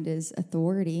mind is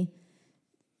authority.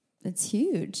 It's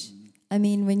huge. I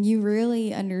mean, when you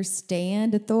really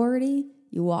understand authority,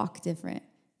 you walk different,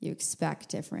 you expect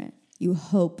different, you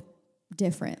hope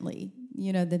differently,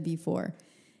 than before.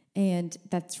 And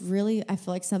that's really, I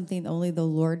feel like, something only the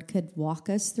Lord could walk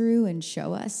us through and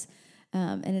show us.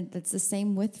 And that's the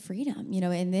same with freedom,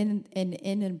 and then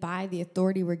in and by the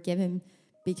authority we're given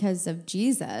because of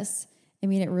Jesus. I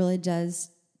mean, it really does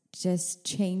just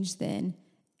change then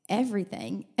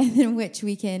everything, and in which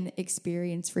we can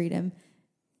experience freedom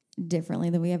differently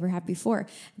than we ever have before.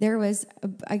 There was,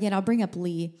 again, I'll bring up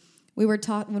Lee. When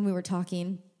we were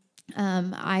talking,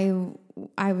 I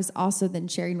was also then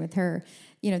sharing with her,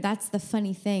 that's the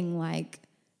funny thing. Like,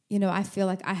 I feel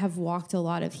like I have walked a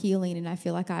lot of healing, and I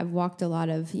feel like I've walked a lot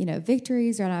of,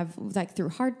 victories, and I've like through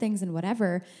hard things and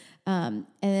whatever. And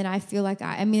then I feel like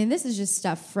and this is just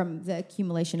stuff from the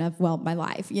accumulation of, my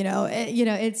life,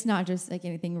 it's not just like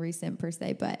anything recent per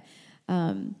se, but,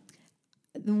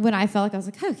 when I felt like I was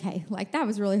like, okay, like that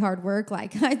was really hard work.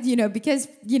 Like, because,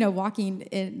 walking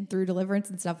in through deliverance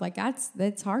and stuff like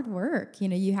that's hard work.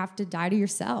 You have to die to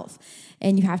yourself,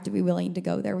 and you have to be willing to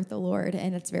go there with the Lord.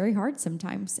 And it's very hard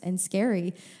sometimes and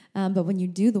scary. But when you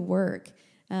do the work,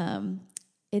 it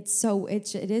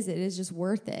is just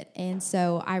worth it. And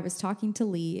so I was talking to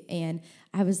Lee, and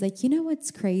I was like,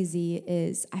 what's crazy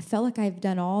is I felt like I've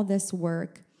done all this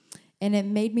work, and it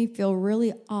made me feel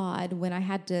really odd when I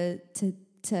had to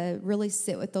really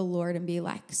sit with the Lord and be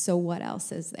like, so what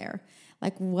else is there?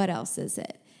 Like, what else is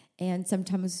it? And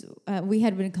sometimes we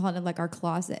had been calling it like our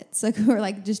closets. Like, we're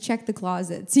like, just check the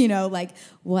closets, like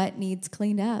what needs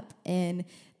cleaned up. And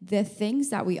the things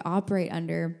that we operate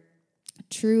under,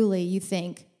 truly, you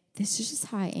think, this is just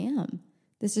how I am.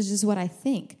 This is just what I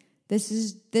think.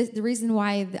 The reason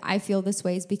why I feel this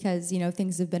way is because,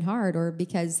 things have been hard, or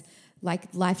because like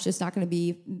life's just not going to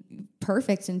be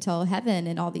perfect until heaven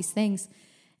and all these things.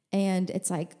 And it's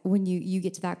like when you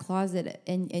get to that closet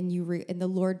and and the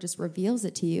Lord just reveals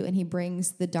it to you, and he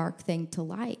brings the dark thing to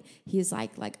light. He's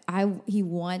he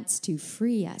wants to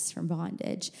free us from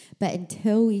bondage. But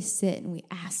until we sit and we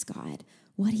ask God,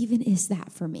 what even is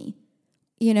that for me?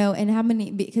 And how many,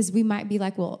 because we might be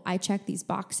like, well, I check these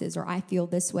boxes, or I feel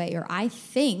this way, or I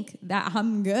think that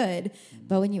I'm good.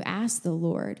 But when you ask the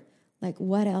Lord, like,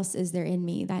 what else is there in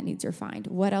me that needs refined?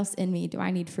 What else in me do I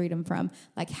need freedom from?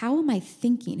 Like, how am I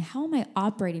thinking? How am I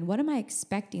operating? What am I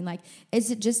expecting? Like,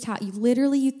 is it just how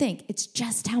you think it's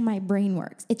just how my brain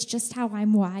works? It's just how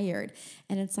I'm wired.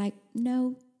 And it's like,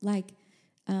 no, like,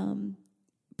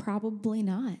 probably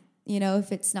not.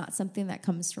 If it's not something that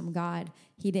comes from God,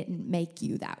 he didn't make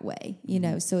you that way,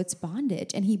 so it's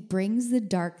bondage. And he brings the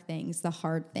dark things, the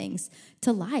hard things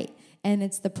to light. And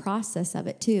it's the process of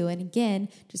it too. And again,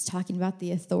 just talking about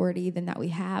the authority then that we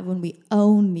have when we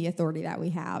own the authority that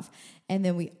we have, and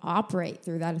then we operate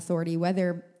through that authority,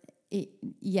 whether we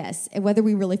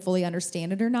really fully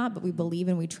understand it or not, but we believe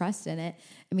and we trust in it.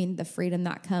 I mean, the freedom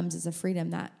that comes is a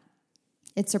freedom that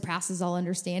it surpasses all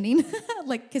understanding,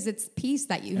 like, because it's peace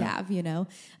that you have,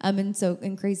 and so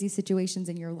in crazy situations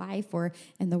in your life or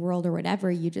in the world or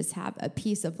whatever, you just have a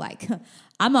piece of like,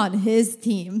 I'm on his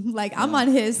team, like I'm on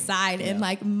his side, and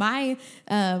like my,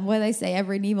 what do they say?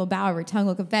 Every knee will bow, every tongue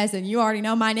will confess, and you already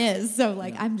know mine is. So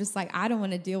like, I'm just like, I don't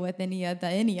want to deal with any of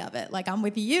it. Like, I'm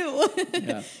with you.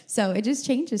 So it just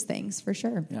changes things for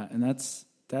sure. Yeah, and that's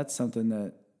something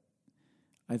that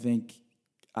I think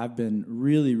I've been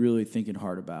really, really thinking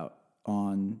hard about,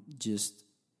 on just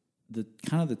the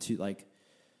two, like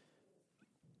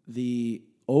the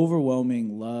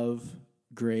overwhelming love,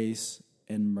 grace,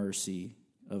 and mercy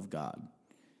of God.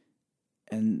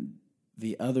 and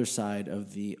the other side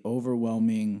of the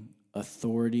overwhelming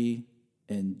authority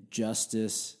and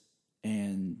justice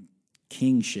and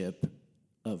kingship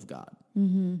of God.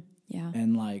 Mm-hmm. Yeah.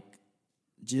 And like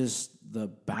just the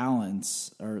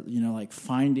balance, or, you know, like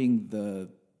finding the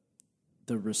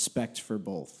respect for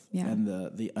both, and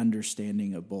the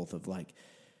understanding of both, of like,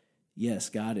 yes,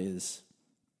 God is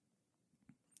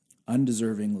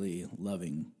undeservingly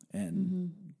loving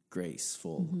and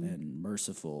graceful and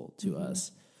merciful to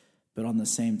us. But on the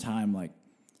same time, like,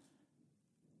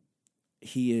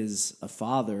 he is a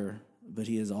father, but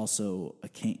he is also a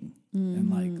king.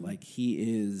 And like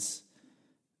he is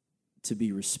to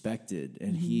be respected,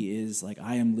 and he is like,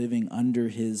 I am living under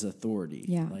his authority.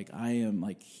 Yeah. Like I am,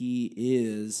 like, he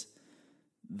is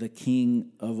the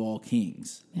king of all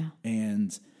kings. Yeah.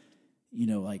 And, you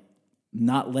know, like,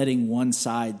 not letting one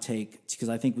side take, because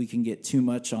I think we can get too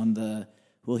much on the,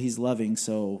 well, he's loving,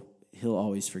 so he'll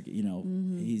always forgive, you know,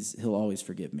 he'll always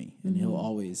forgive me, and he'll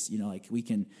always, you know, like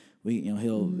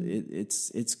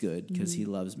it's good because he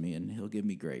loves me and he'll give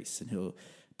me grace, and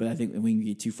but I think we can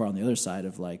get too far on the other side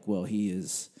of like, well, he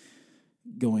is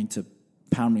going to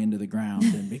pound me into the ground,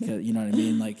 and because, you know what I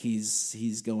mean? Like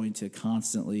he's going to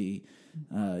constantly,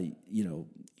 you know,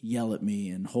 yell at me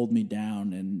and hold me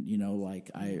down, and, you know, like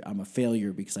I'm a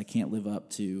failure because I can't live up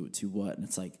to what. And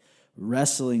it's like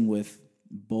wrestling with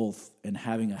both and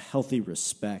having a healthy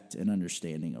respect and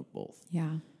understanding of both.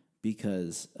 Yeah.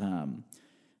 Because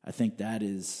I think that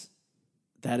is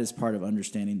part of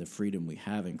understanding the freedom we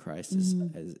have in Christ,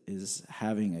 is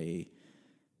having a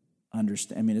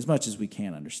understand. I mean, as much as we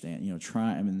can understand, you know,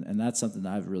 try. I mean, and that's something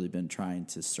that I've really been trying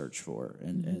to search for,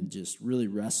 and just really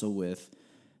wrestle with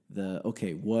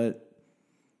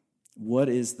what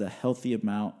is the healthy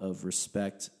amount of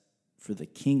respect for the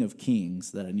King of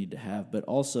Kings that I need to have, but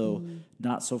also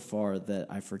not so far that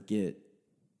I forget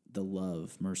the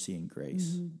love, mercy, and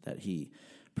grace that he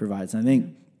provides. And I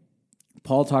think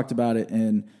Paul talked about it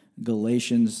in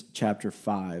Galatians chapter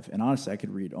 5. And honestly, I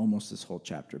could read almost this whole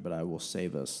chapter, but I will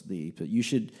save us but you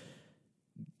should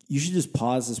just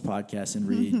pause this podcast and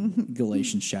read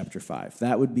Galatians chapter 5.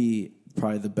 That would be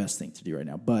probably the best thing to do right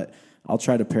now. But I'll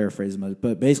try to paraphrase him.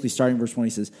 But basically, starting verse 1,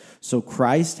 he says, so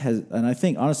Christ has, and I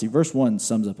think, honestly, verse 1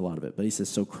 sums up a lot of it. But he says,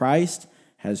 so Christ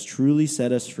has truly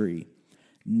set us free.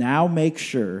 Now make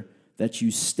sure that you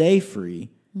stay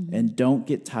free and don't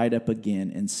get tied up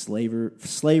again in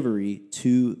slavery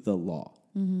to the law.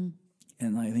 And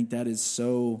I think that is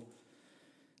so,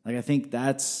 like, I think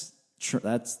that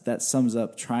sums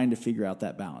up trying to figure out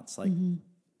that balance. Like,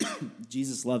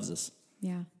 Jesus loves us.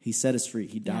 Yeah. He set us free.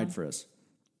 He died for us.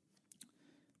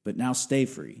 But now stay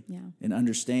free. Yeah. And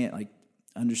understand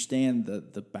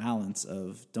the balance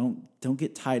of don't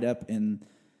get tied up in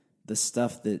the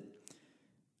stuff that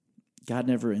God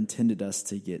never intended us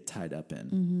to get tied up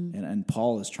in. And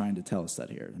Paul is trying to tell us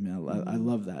that here. I mean, I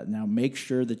love that. Now make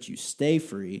sure that you stay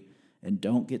free and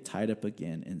don't get tied up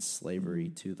again in slavery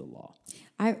to the law.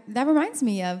 That reminds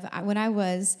me of when I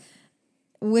was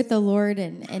with the Lord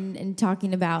and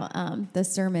talking about the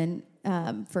sermon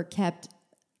for Kept,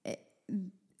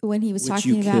 when he was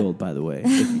talking about... Which you killed, by the way.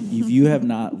 If you have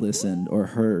not listened or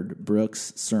heard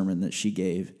Brooke's sermon that she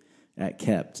gave at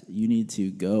Kept, you need to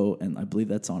go, and I believe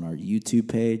that's on our YouTube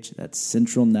page. That's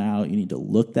Central Now. You need to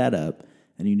look that up,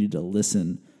 and you need to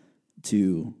listen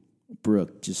to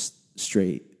Brooke just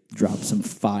straight drop some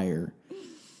fire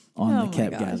on the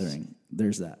Kept gathering.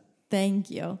 There's that. Thank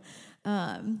you.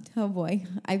 Oh boy,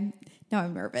 now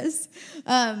I'm nervous.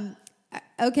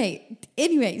 Okay.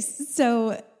 Anyways,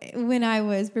 so when I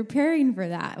was preparing for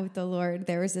that with the Lord,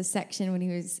 there was a section when he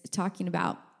was talking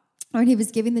about, or he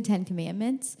was giving the 10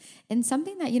 Commandments, and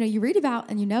something that, you know, you read about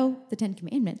and you know the 10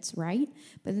 Commandments, right?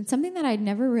 But then something that I'd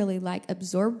never really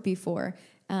absorbed before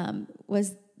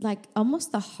was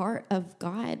almost the heart of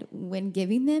God when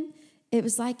giving them. It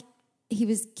was like he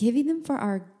was giving them for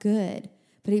our good,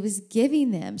 but he was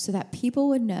giving them so that people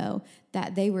would know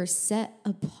that they were set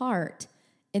apart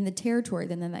in the territory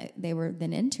that they were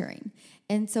then entering.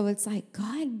 And so it's like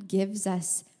God gives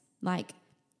us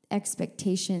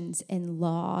expectations and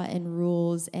law and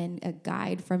rules and a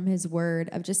guide from his word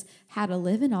of just how to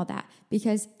live in all that,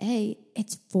 because A,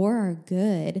 it's for our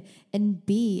good, and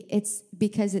B, it's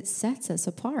because it sets us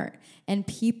apart, and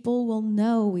people will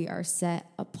know we are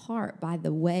set apart by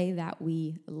the way that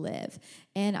we live.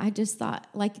 And I just thought,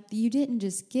 you didn't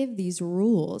just give these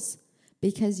rules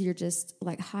because you're just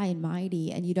high and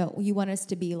mighty, and you want us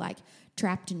to be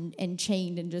trapped and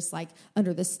chained and just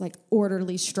under this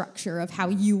orderly structure of how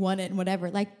you want it and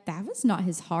whatever. That was not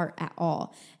his heart at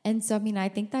all. And so, I mean, I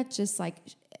think that just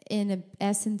in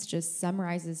essence just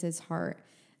summarizes his heart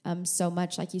so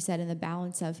much, like you said, in the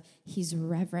balance of he's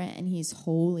reverent and he's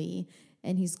holy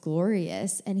and he's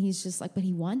glorious and he's just like, but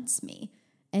he wants me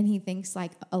and he thinks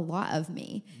like a lot of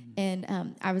me.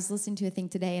 And I was listening to a thing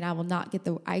today, and I will not get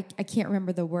I can't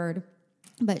remember the word,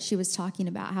 but she was talking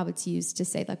about how it's used to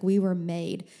say like we were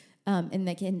made in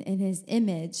his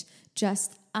image,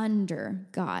 just under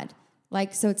God.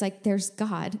 Like, so it's like there's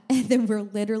God, and then we're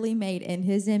literally made in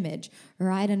his image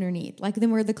right underneath. Like,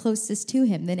 then we're the closest to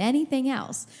him than anything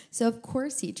else. So, of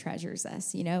course, he treasures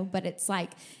us, but it's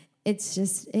like, it's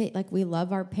just, like, we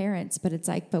love our parents, but it's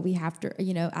like, but we have to,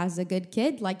 as a good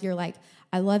kid, like, you're like,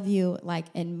 I love you, like,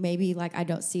 and maybe, like, I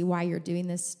don't see why you're doing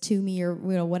this to me or,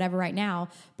 whatever right now,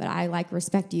 but I, like,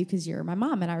 respect you because you're my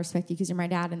mom, and I respect you because you're my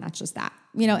dad, and that's just that,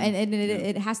 and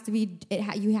it has to be,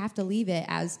 you have to leave it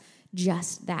as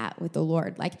just that with the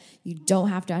Lord. Like, you don't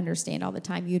have to understand all the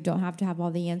time. You don't have to have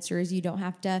all the answers. You don't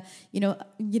have to,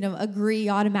 agree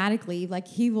automatically. Like,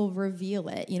 he will reveal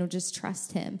it, just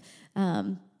trust him.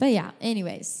 But yeah,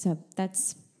 anyways, so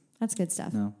that's good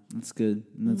stuff. No, that's good.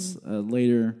 And that's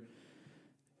later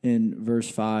in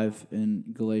verse 5 in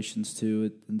Galatians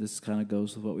 2, and this kind of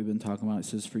goes with what we've been talking about. It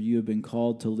says, "For you have been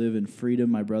called to live in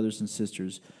freedom, my brothers and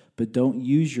sisters, but don't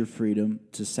use your freedom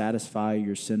to satisfy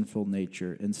your sinful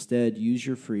nature. Instead, use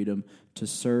your freedom to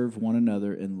serve one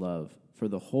another in love. For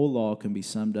the whole law can be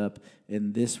summed up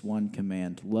in this one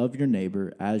command: love your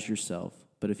neighbor as yourself.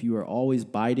 But if you are always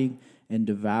biting and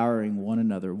devouring one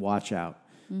another, watch out.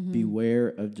 Beware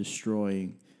of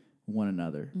destroying one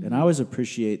another." And I always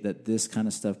appreciate that this kind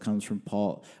of stuff comes from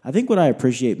Paul. I think what I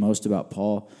appreciate most about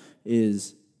Paul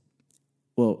is,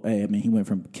 well, I mean, he went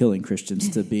from killing Christians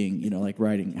to being, like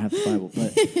writing half the Bible.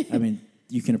 But I mean,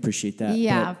 you can appreciate that.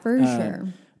 Yeah, but, for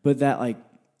sure. But that, like,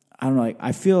 I don't know, like,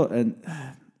 I feel, and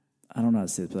I don't know how to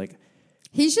say it, but like,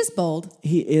 he's just bold.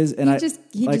 He is, and he just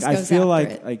I feel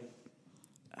like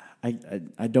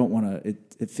I don't want to.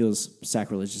 It feels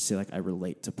sacrilegious to say like I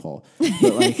relate to Paul,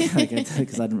 but like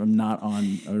because I'm not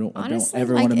on. I don't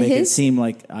ever want to make it seem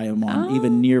like I am on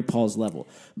even near Paul's level.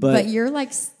 But you're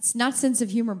like, not sense of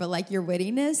humor, but like your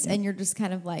wittiness, and you're just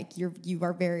kind of like you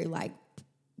are very like.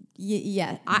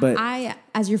 Yeah, I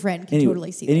as your friend can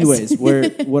totally see. Anyways,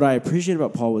 what I appreciate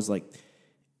about Paul was like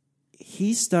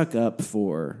he stuck up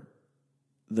for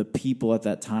the people at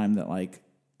that time that like.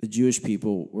 The Jewish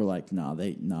people were like, bro,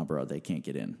 they can't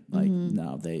get in. Like,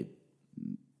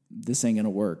 this ain't gonna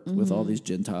work with all these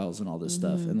Gentiles and all this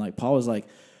stuff. And like Paul was like,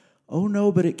 oh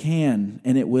no, but it can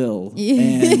and it will.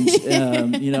 And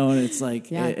and it's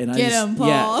like, and I get him,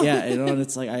 Paul. And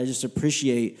it's like I just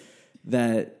appreciate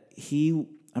that he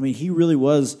really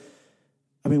was.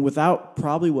 I mean, without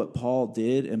probably what Paul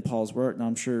did and Paul's work, and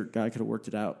I'm sure God could have worked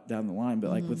it out down the line, but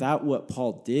like without what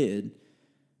Paul did,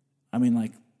 I mean,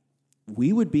 like.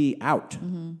 We would be out.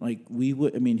 Like we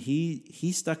would. I mean,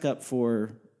 he stuck up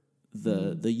for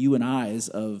the you and I's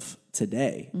of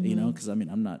today. Because I mean,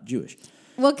 I'm not Jewish.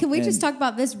 Well, can we just talk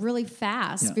about this really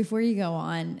fast before you go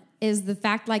on? Is the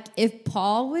fact like if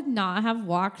Paul would not have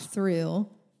walked through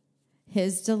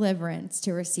his deliverance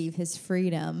to receive his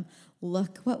freedom,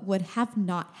 look what would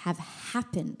not have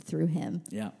happened through him.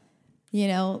 Yeah.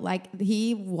 Like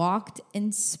he walked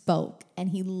and spoke and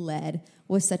he led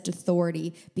with such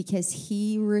authority because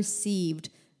he received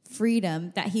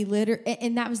freedom that he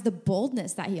and that was the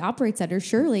boldness that he operates under,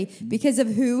 surely because of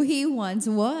who he once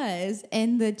was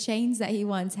and the chains that he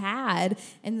once had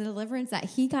and the deliverance that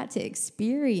he got to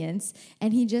experience.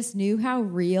 And he just knew how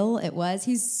real it was.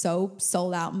 He's so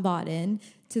sold out and bought in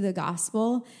to the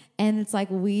gospel. And it's like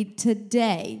we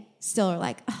today still are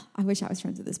like, oh, I wish I was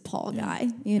friends with this Paul guy.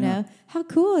 How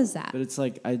cool is that? But it's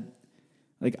like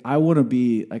I want to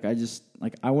be like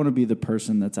I want to be the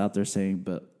person that's out there saying,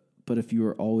 but if you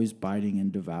are always biting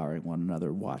and devouring one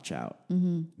another, watch out.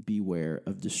 Beware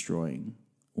of destroying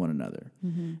one another.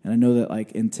 And I know that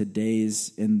like in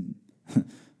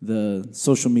the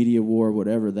social media war,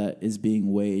 whatever that is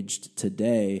being waged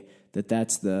today,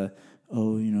 that's the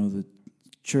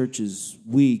church is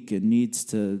weak and needs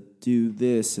to do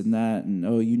this and that, and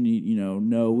you need,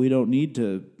 no, we don't need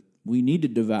to. We need to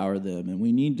devour them, and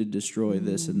we need to destroy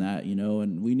this and that,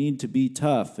 and we need to be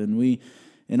tough, and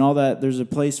all that. There's a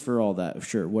place for all that,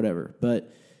 sure, whatever.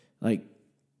 But like,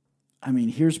 I mean,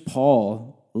 here's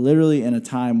Paul, literally in a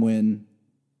time when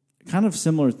kind of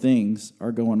similar things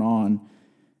are going on,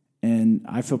 and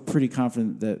I feel pretty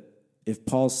confident that if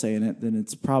Paul's saying it, then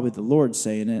it's probably the Lord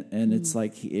saying it, and it's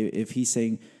like if he's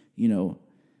saying,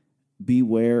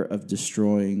 beware of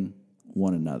destroying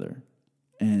one another,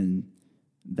 and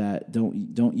that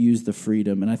don't use the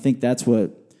freedom. And I think that's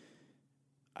what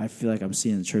I feel like I'm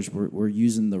seeing in the church. We're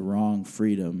using the wrong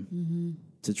freedom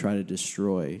to try to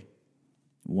destroy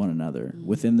one another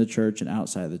within the church and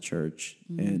outside the church.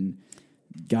 And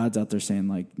God's out there saying,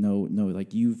 like, no,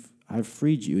 like I've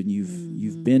freed you, and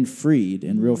you've been freed,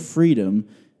 and real freedom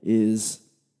is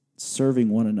serving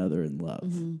one another in love.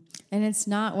 And it's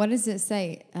not, what does it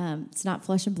say? It's not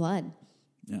flesh and blood.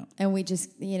 Yeah. And we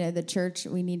just, the church,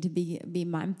 we need to be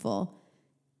mindful.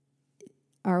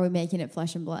 Are we making it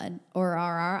flesh and blood? Or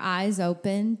are our eyes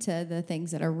open to the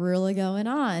things that are really going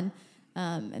on?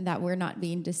 And that we're not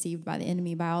being deceived by the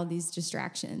enemy by all these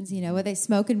distractions, what they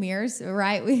smoke and mirrors,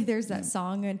 right? There's that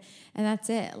song, and that's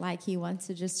it. Like, he wants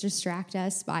to just distract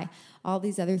us by all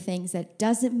these other things. That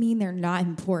doesn't mean they're not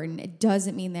important. It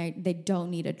doesn't mean they don't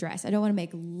need address. I don't want to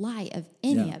make light of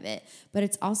any of it, but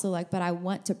it's also like, but I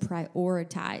want to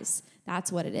prioritize.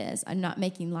 That's what it is. I'm not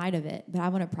making light of it, but I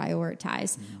want to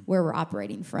prioritize where we're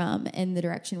operating from and the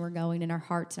direction we're going in our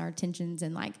hearts and our intentions,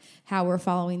 and like how we're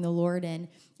following the Lord. And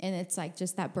it's like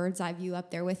just that bird's eye view up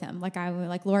there with him. Like, I'm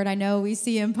like, Lord, I know we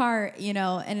see in part,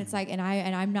 and it's like, and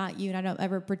I'm not you, and I don't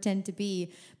ever pretend to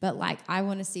be, but like, I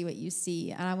want to see what you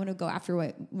see, and I want to go after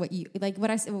what you, like what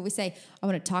we say, I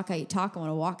want to talk how you talk. I want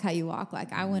to walk how you walk.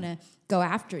 Like, I want to go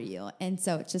after you. And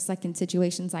so it's just like in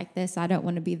situations like this, I don't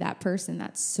want to be that person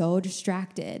that's so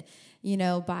distracted,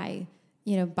 by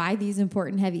these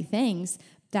important, heavy things,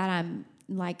 that I'm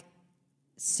like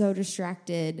so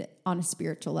distracted on a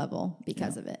spiritual level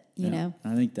because of it, you know?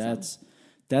 I think that's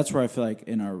where I feel like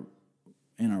in our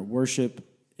worship,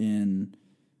 in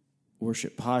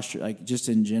worship posture, like just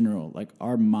in general, like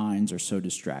our minds are so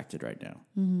distracted right now.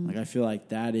 Like, I feel like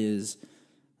that is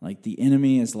like the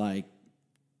enemy is like,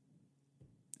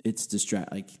 it's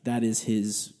like that is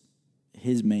his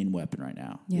main weapon right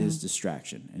now is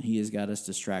distraction. And he has got us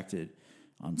distracted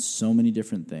on so many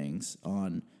different things,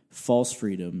 on false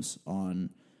freedoms,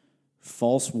 on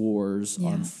false wars,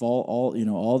 on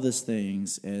all these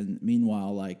things. And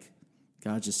meanwhile, like,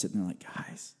 God's just sitting there like,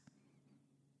 guys,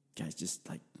 just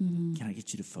like, can I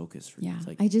get you to focus for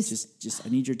like, I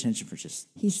need your attention for just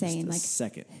saying, a like,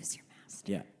 second. Who's your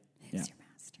master? Who's your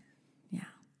master?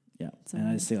 Yeah. So, and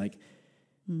I just say, like,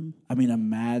 I mean,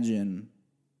 imagine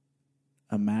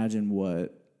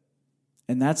what,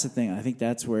 and that's the thing. I think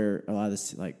that's where a lot of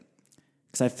this, like,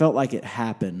 because I felt like it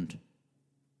happened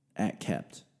at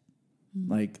Kept.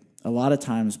 Like, a lot of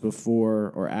times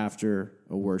before or after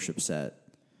a worship set,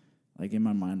 like, in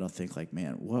my mind, I'll think, like,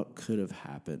 man, what could have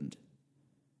happened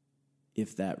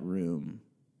if that room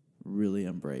really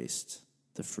embraced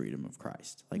the freedom of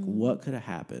Christ? Like, what could have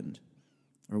happened,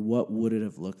 or what would it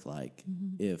have looked like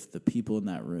if the people in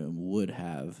that room would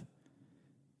have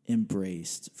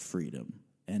embraced freedom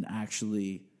and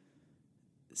actually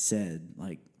said,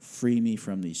 like, free me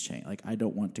from these chains. Like, I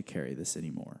don't want to carry this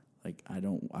anymore. Like, I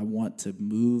want to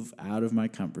move out of my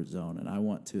comfort zone, and I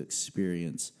want to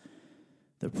experience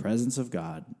the presence of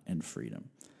God and freedom.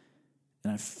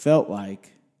 And I felt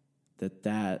like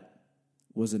that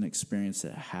was an experience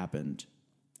that happened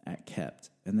at Kept.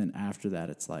 And then after that,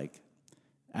 it's like,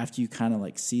 after you kind of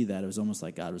like see that, it was almost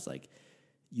like God was like,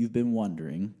 you've been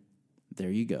wondering,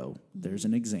 there you go. There's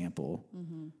an example.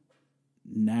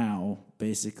 Now,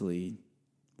 basically,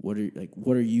 what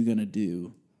are you going to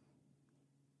do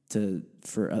to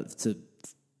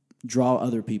draw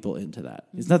other people into that?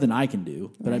 There's nothing I can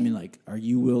do, but I mean, like, are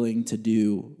you willing to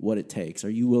do what it takes? Are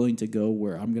you willing to go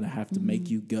where I'm going to have to make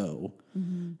you go?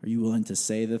 Are you willing to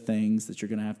say the things that you're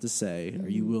going to have to say? Are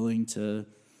you willing to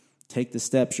take the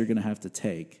steps you're going to have to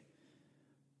take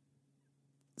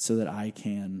so that I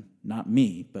can, not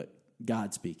me, but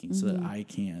God speaking, so that I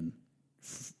can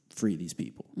free these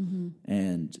people?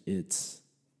 And it's,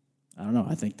 I don't know,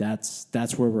 I think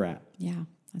that's where we're at. Yeah.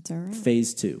 That's all right.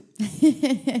 Phase 2.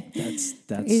 That's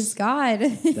Praise God.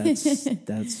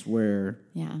 that's where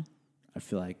I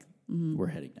feel like we're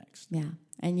heading next. Yeah.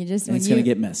 And you just, and it's going to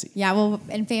get messy. Yeah. Well,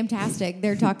 and Fantastic,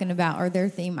 they're talking about, or their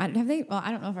theme. I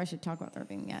don't know if I should talk about their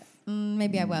theme yet.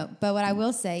 Maybe I won't. But what I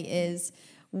will say is,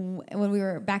 when we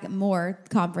were back at Moore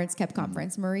conference, Kept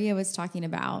conference, Maria was talking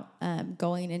about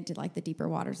going into like the deeper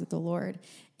waters with the Lord.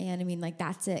 And I mean, like,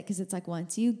 that's it. Because it's like,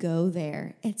 once you go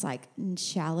there, it's like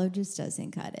shallow just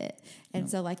doesn't cut it. And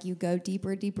so like you go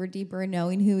deeper, deeper, deeper,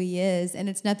 knowing who he is. And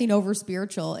it's nothing over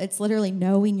spiritual. It's literally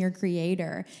knowing your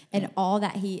creator and all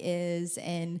that he is.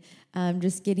 And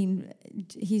just getting,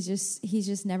 he's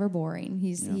just never boring.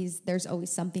 There's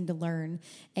always something to learn.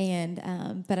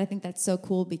 And, but I think that's so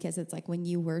cool because it's like when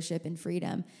you worship in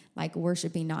freedom, like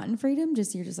worshiping not in freedom,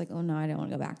 you're just like, oh no, I don't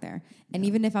want to go back there. And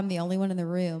even if I'm the only one in the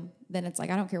room, then it's like,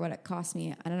 I don't care what it costs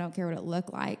me. I don't care what it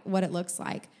looks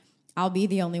like. I'll be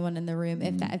the only one in the room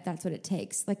if that's what it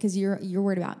takes. Like, because you're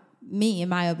worried about me and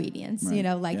my obedience, right.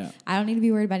 I don't need to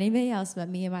be worried about anybody else but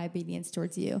me and my obedience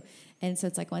towards you. And so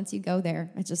it's like, once you go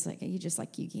there, it's just like,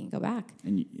 you can't go back.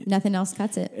 And nothing else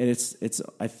cuts it. And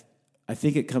I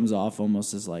think it comes off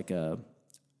almost as like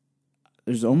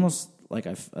there's almost like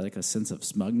a sense of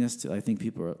smugness to, I think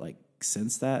people are like,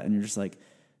 sense that. And you're just like,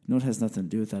 no, it has nothing to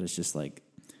do with that. It's just like,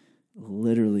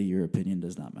 literally your opinion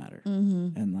does not matter.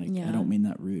 Mm-hmm. And like, I don't mean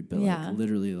that rude, but like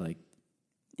literally like,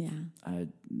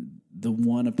 the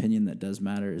one opinion that does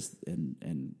matter is,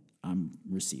 and I'm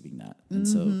receiving that. And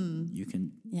so you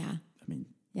can,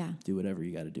 do whatever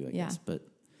you got to do, I guess. But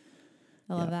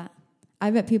I love that. I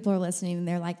bet people are listening and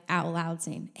they're like out loud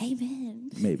saying,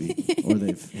 amen. Maybe. Or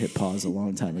they've hit pause a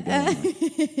long time ago.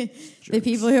 The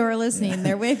people who are listening,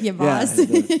 they're with you, boss.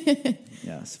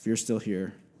 Yes. If you're still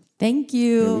here. Thank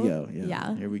you. Here we go.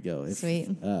 Yeah. Here we go. Sweet.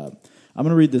 I'm going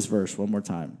to read this verse one more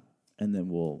time, and then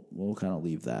we'll kind of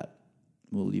leave that.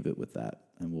 We'll leave it with that,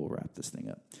 and we'll wrap this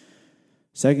thing up.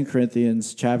 2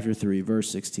 Corinthians chapter 3, verse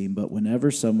 16. But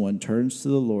whenever someone turns to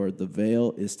the Lord, the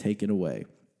veil is taken away.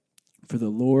 For the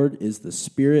Lord is the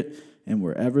Spirit, and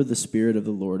wherever the Spirit of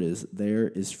the Lord is, there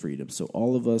is freedom. So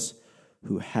all of us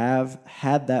who have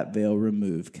had that veil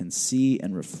removed can see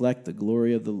and reflect the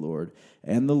glory of the Lord,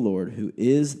 and the Lord, who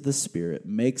is the Spirit,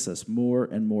 makes us more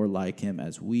and more like him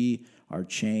as we are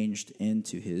changed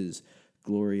into his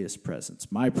glorious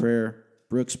presence. My prayer,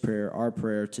 Brooke's prayer, our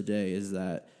prayer today is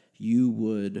that you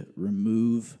would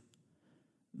remove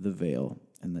the veil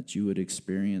and that you would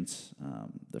experience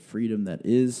the freedom that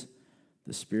is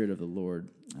the Spirit of the Lord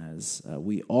as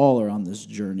we all are on this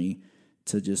journey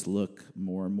to just look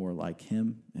more and more like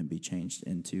him and be changed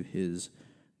into his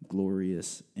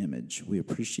glorious image. We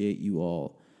appreciate you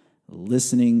all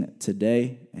listening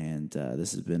today, and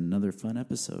this has been another fun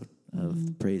episode of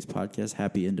the Praise Podcast.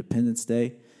 Happy Independence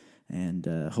Day, and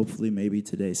hopefully maybe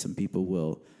today some people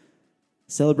will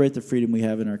celebrate the freedom we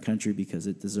have in our country because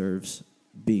it deserves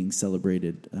being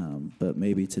celebrated, but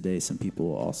maybe today some people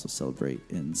will also celebrate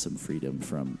in some freedom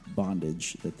from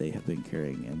bondage that they have been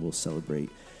carrying, and we'll celebrate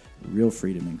real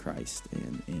freedom in Christ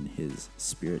and in his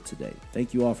Spirit today.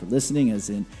 Thank you all for listening, as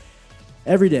in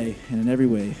every day and in every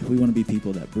way, we want to be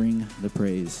people that bring the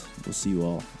praise. We'll see you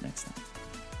all next time.